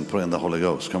hands and pray in the Holy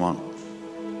Ghost? Come on.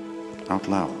 Out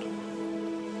loud.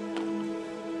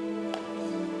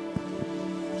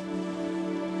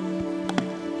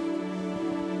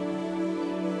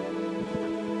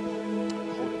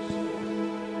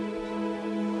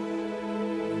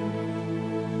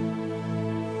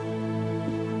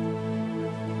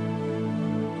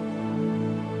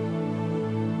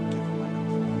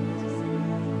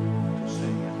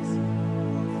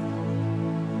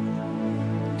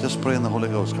 Just pray in the Holy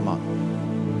Ghost. Come on.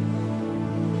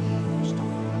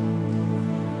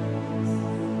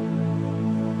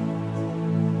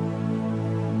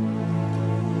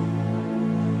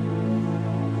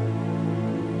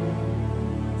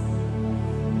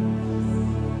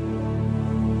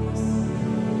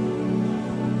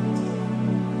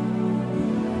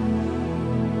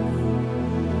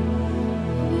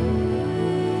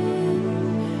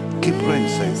 Keep praying,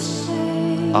 saints.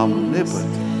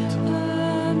 Omnipotent.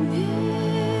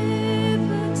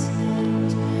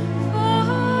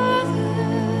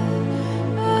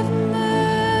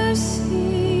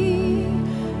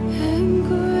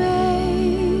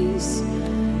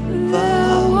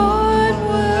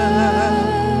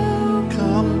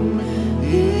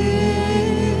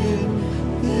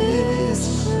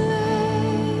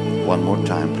 One more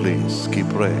time, please. Keep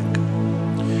praying.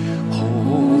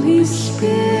 Oh. Holy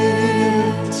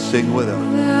Spirit, Sing with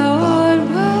him. thou art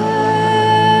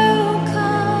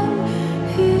welcome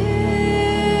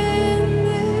in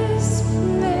this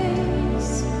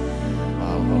place.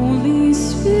 Holy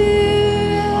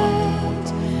Spirit,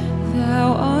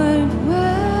 thou art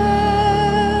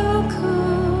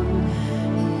welcome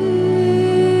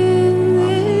in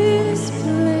this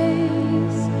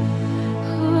place.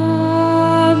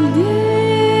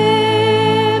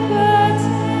 Omnipotent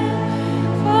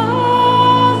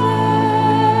Father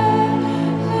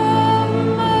of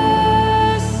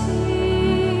mercy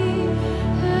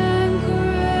and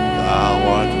grace, Thou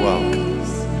art welcome.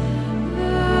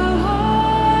 thou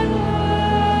art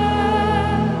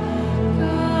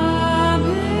welcome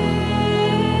in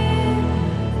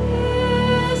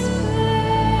this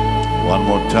place. One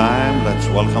more time, let's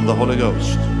welcome the Holy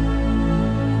Ghost.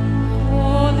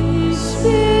 Holy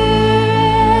Spirit,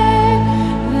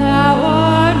 thou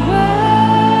art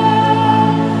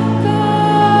welcome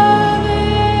in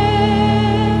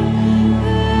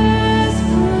this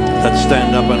place. Let's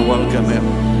stand up and welcome him.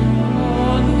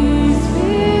 Holy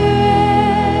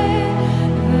Spirit,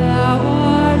 thou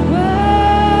art welcome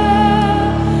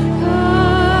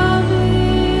in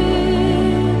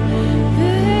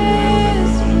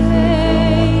this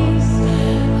place.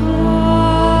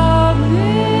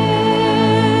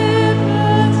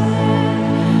 Omnipotent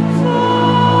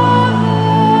Father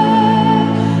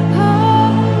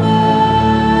of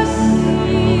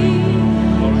mercy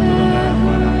and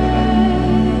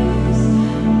grace,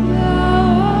 thou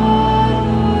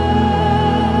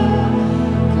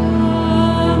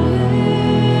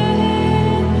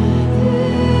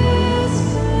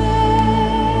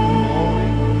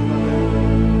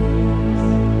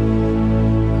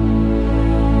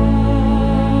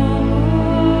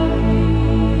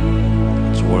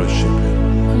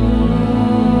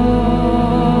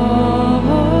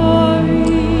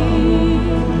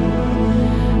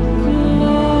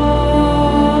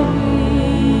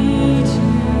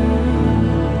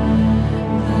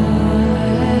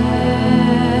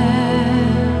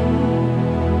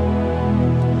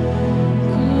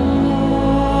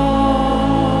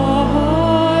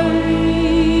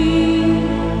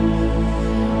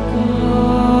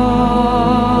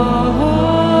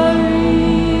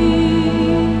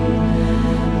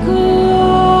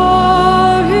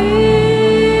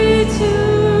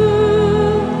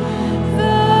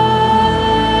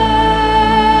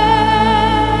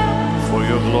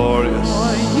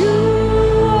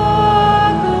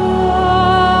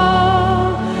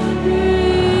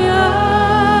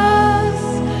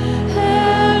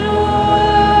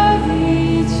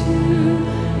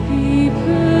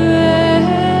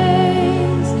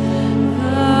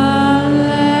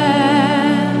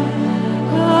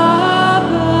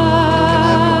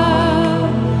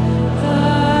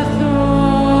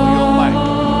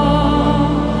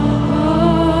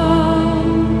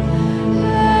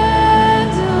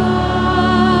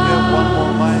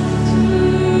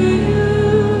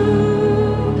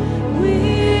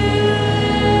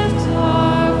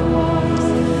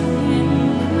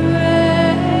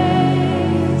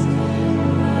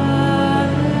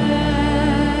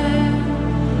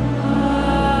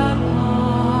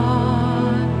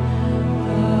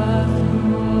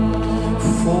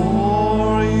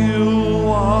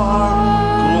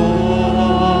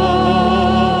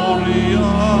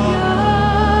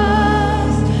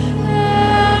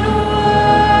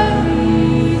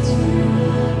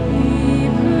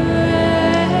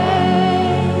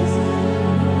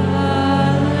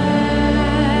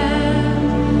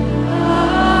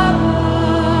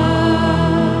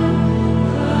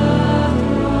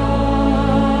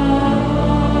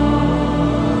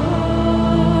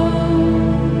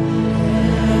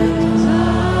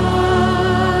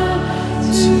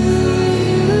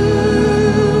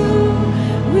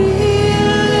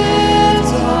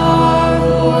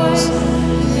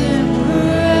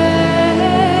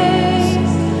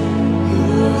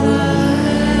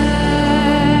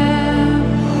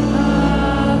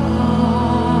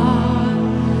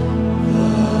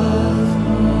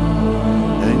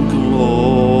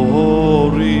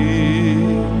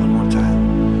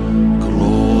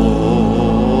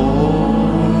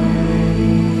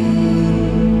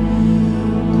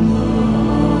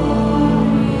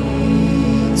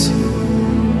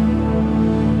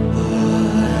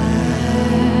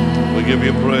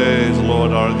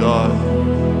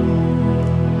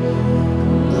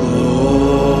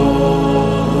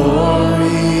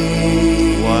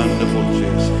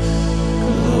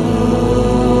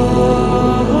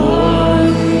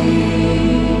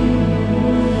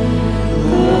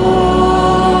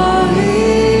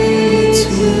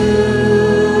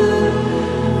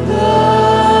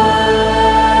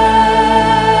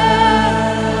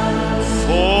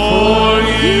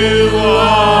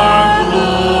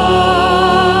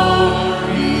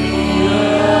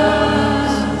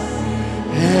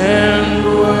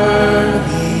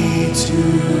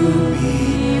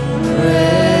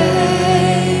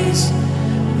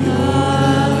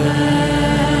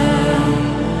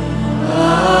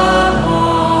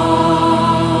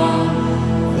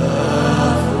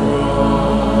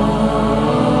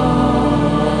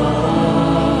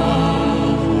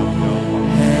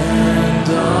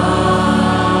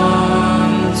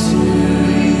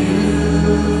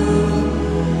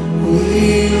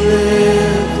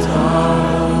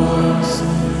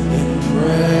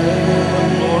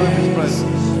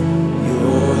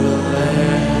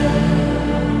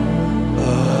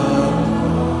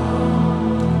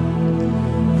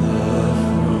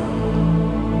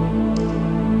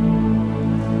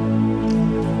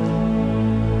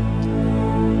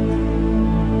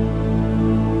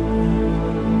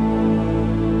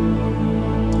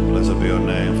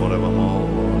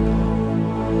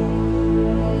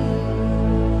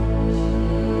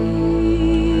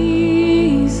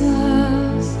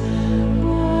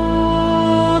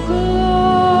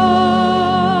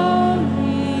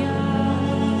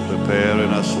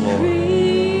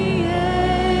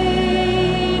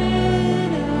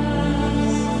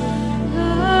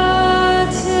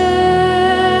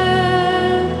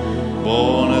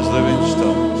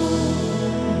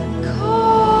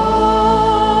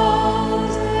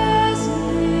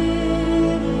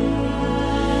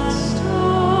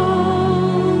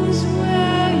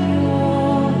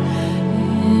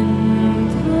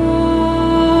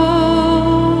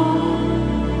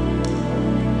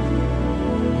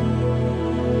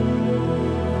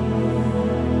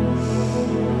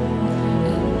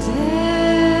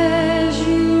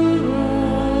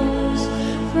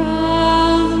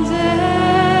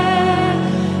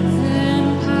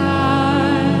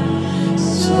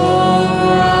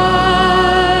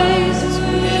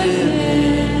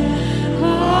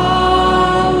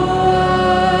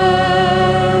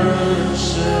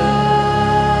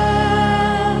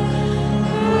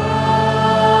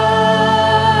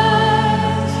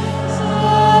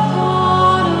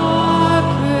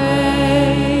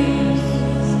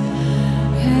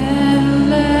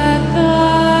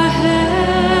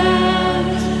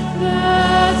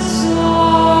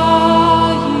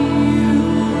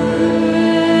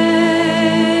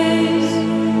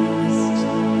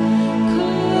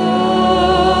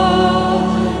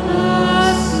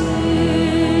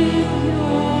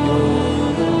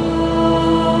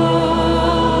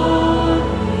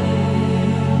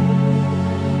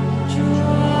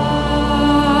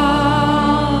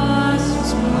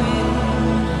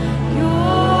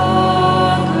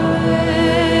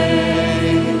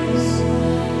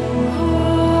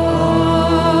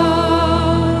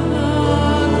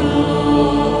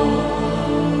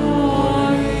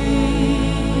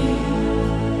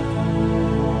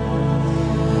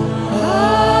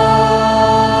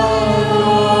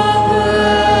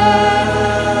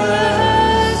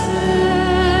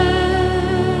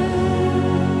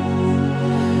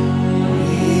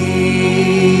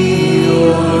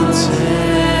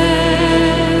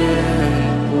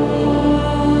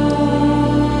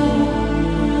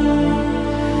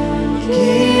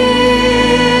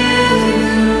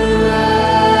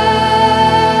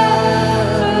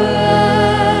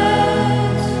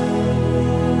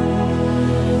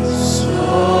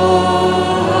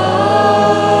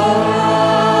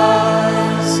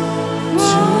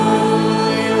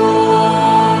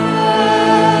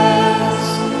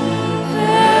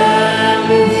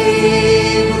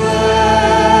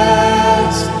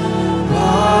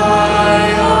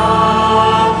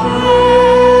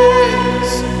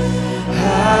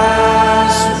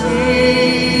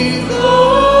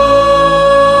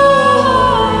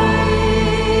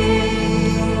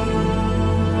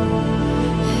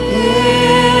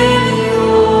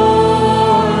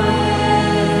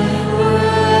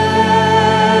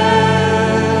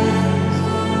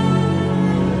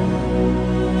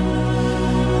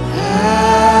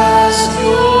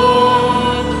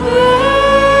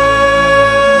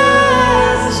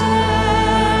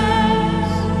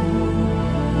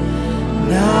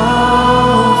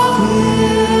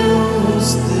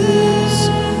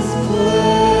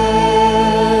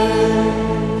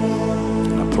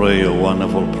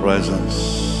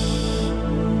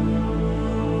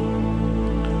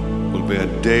will be a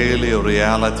daily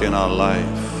reality in our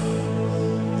life.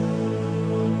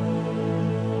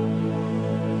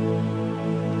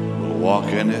 We'll walk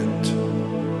in it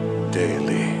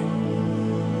daily.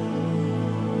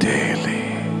 Daily.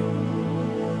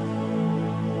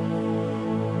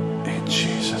 In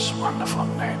Jesus' wonderful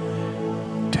name.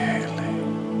 Daily.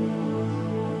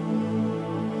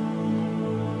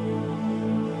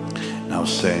 Now,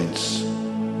 saints,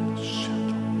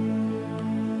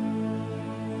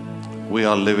 we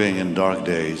are living in dark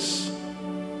days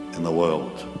in the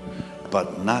world,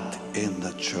 but not in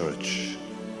the church.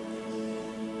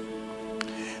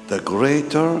 The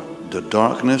greater the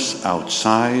darkness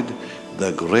outside,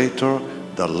 the greater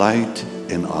the light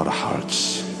in our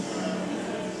hearts.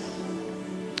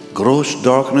 Gross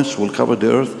darkness will cover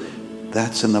the earth.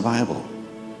 That's in the Bible.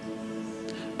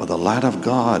 But the light of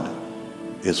God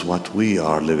is what we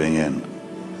are living in.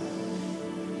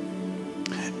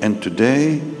 And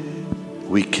today,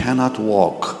 we cannot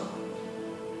walk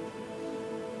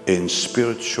in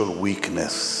spiritual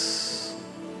weakness.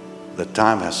 The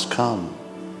time has come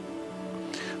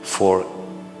for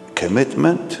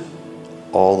commitment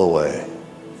all the way,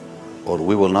 or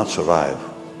we will not survive.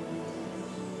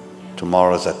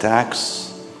 Tomorrow's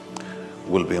attacks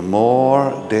will be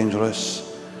more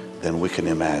dangerous than we can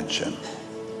imagine.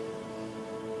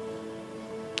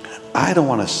 I don't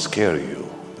want to scare you.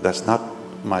 That's not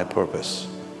my purpose.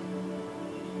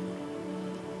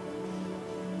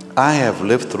 I have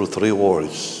lived through 3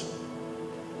 wars.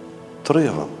 3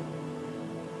 of them.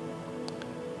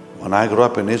 When I grew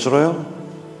up in Israel,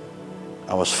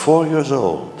 I was 4 years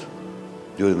old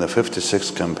during the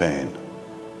 56th campaign.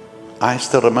 I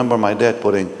still remember my dad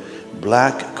putting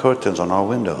black curtains on our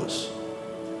windows.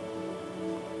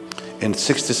 In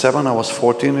 67, I was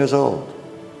 14 years old.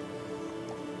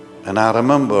 And I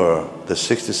remember the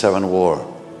 67 war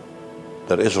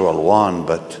that Israel won,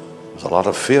 but there was a lot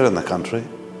of fear in the country.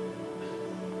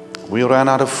 We ran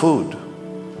out of food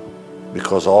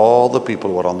because all the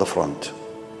people were on the front.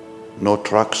 No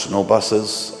trucks, no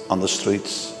buses on the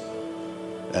streets,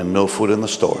 and no food in the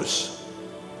stores.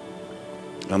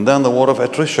 And then the war of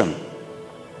attrition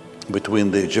between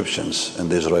the Egyptians and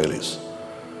the Israelis.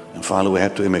 And finally we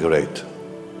had to immigrate.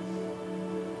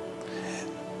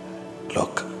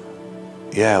 Look,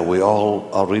 yeah, we all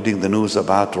are reading the news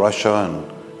about Russia and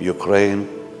Ukraine.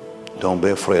 Don't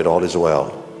be afraid, all is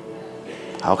well.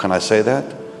 How can I say that?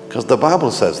 Because the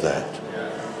Bible says that.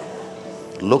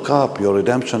 Look up, your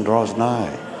redemption draws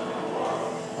nigh.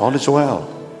 All is well.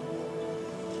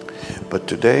 But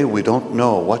today we don't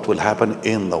know what will happen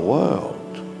in the world.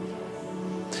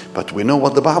 But we know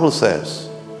what the Bible says.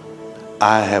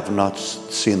 I have not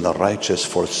seen the righteous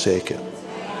forsaken.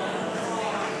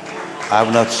 I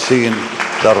have not seen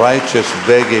the righteous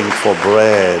begging for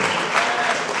bread.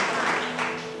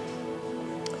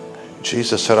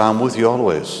 Jesus said, I'm with you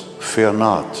always. Fear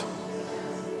not.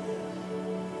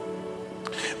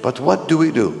 But what do?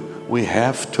 We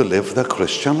have to live the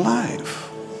Christian life.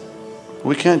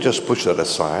 We can't just push that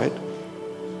aside.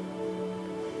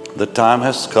 The time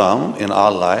has come in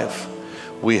our life.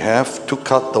 We have to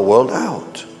cut the world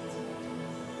out.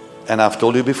 And I've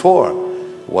told you before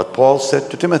what Paul said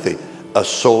to Timothy. A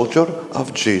soldier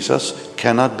of Jesus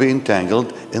cannot be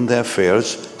entangled in the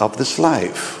affairs of this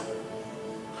life.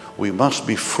 We must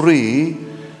be free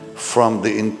from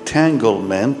the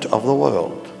entanglement of the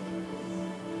world.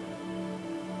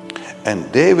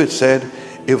 And David said,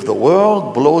 if the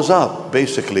world blows up,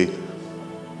 basically,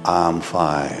 I'm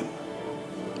fine.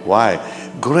 Why?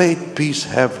 Great peace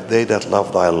have they that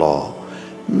love thy law.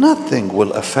 Nothing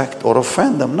will affect or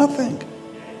offend them, nothing.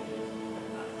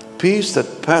 Peace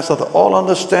that passeth all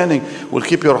understanding will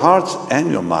keep your hearts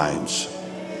and your minds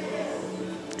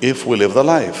if we live the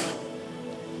life.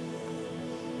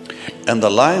 And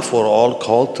the life we're all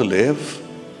called to live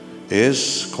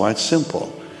is quite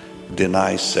simple.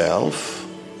 Deny self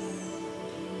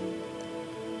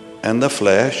and the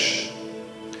flesh,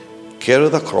 carry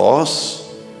the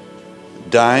cross,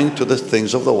 dying to the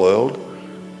things of the world,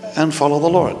 and follow the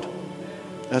Lord.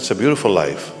 That's a beautiful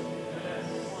life.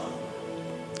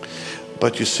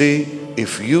 But you see,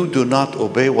 if you do not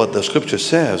obey what the scripture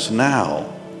says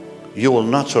now, you will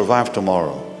not survive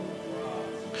tomorrow.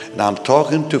 Now I'm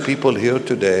talking to people here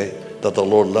today that the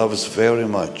Lord loves very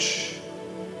much.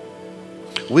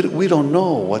 We don't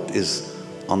know what is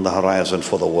on the horizon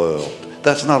for the world.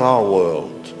 That's not our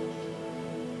world.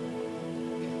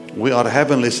 We are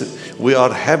heavenly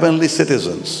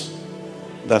citizens.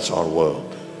 That's our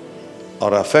world.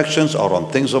 Our affections are on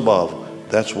things above.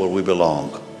 That's where we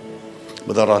belong.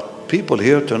 But there are people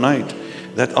here tonight,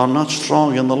 that are not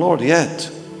strong in the Lord yet.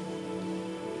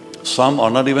 Some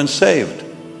are not even saved.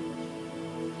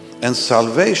 And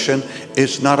salvation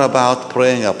is not about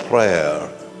praying a prayer,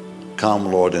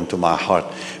 "Come, Lord, into my heart."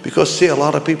 Because see, a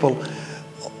lot of people,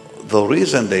 the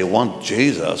reason they want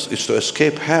Jesus is to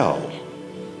escape hell.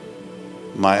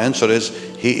 My answer is,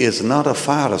 he is not a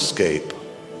fire escape.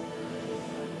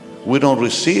 We don't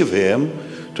receive him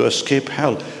to escape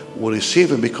hell. We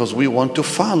receive him because we want to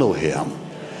follow him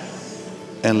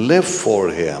and live for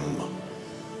him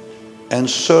and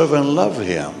serve and love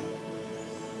him.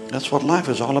 That's what life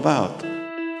is all about.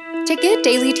 To get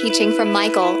daily teaching from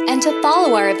Michael and to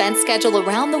follow our event schedule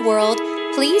around the world,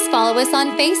 please follow us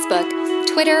on Facebook,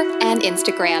 Twitter, and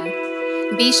Instagram.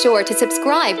 Be sure to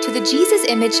subscribe to the Jesus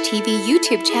Image TV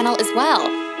YouTube channel as well.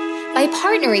 By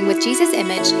partnering with Jesus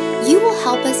Image, you will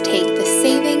help us take the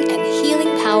saving and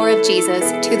healing power of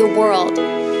Jesus to the world.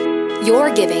 Your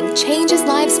giving changes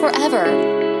lives forever.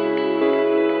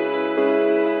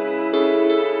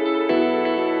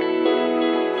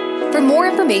 For more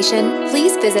information,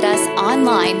 please visit us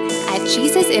online at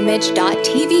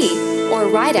jesusimage.tv or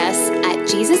write us at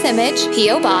Jesus Image,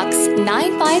 P.O. Box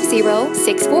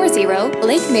 950640,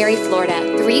 Lake Mary, Florida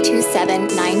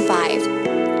 32795.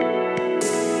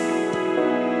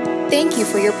 Thank you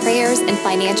for your prayers and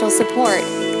financial support.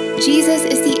 Jesus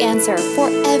is the answer for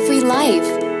every life,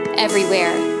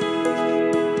 everywhere.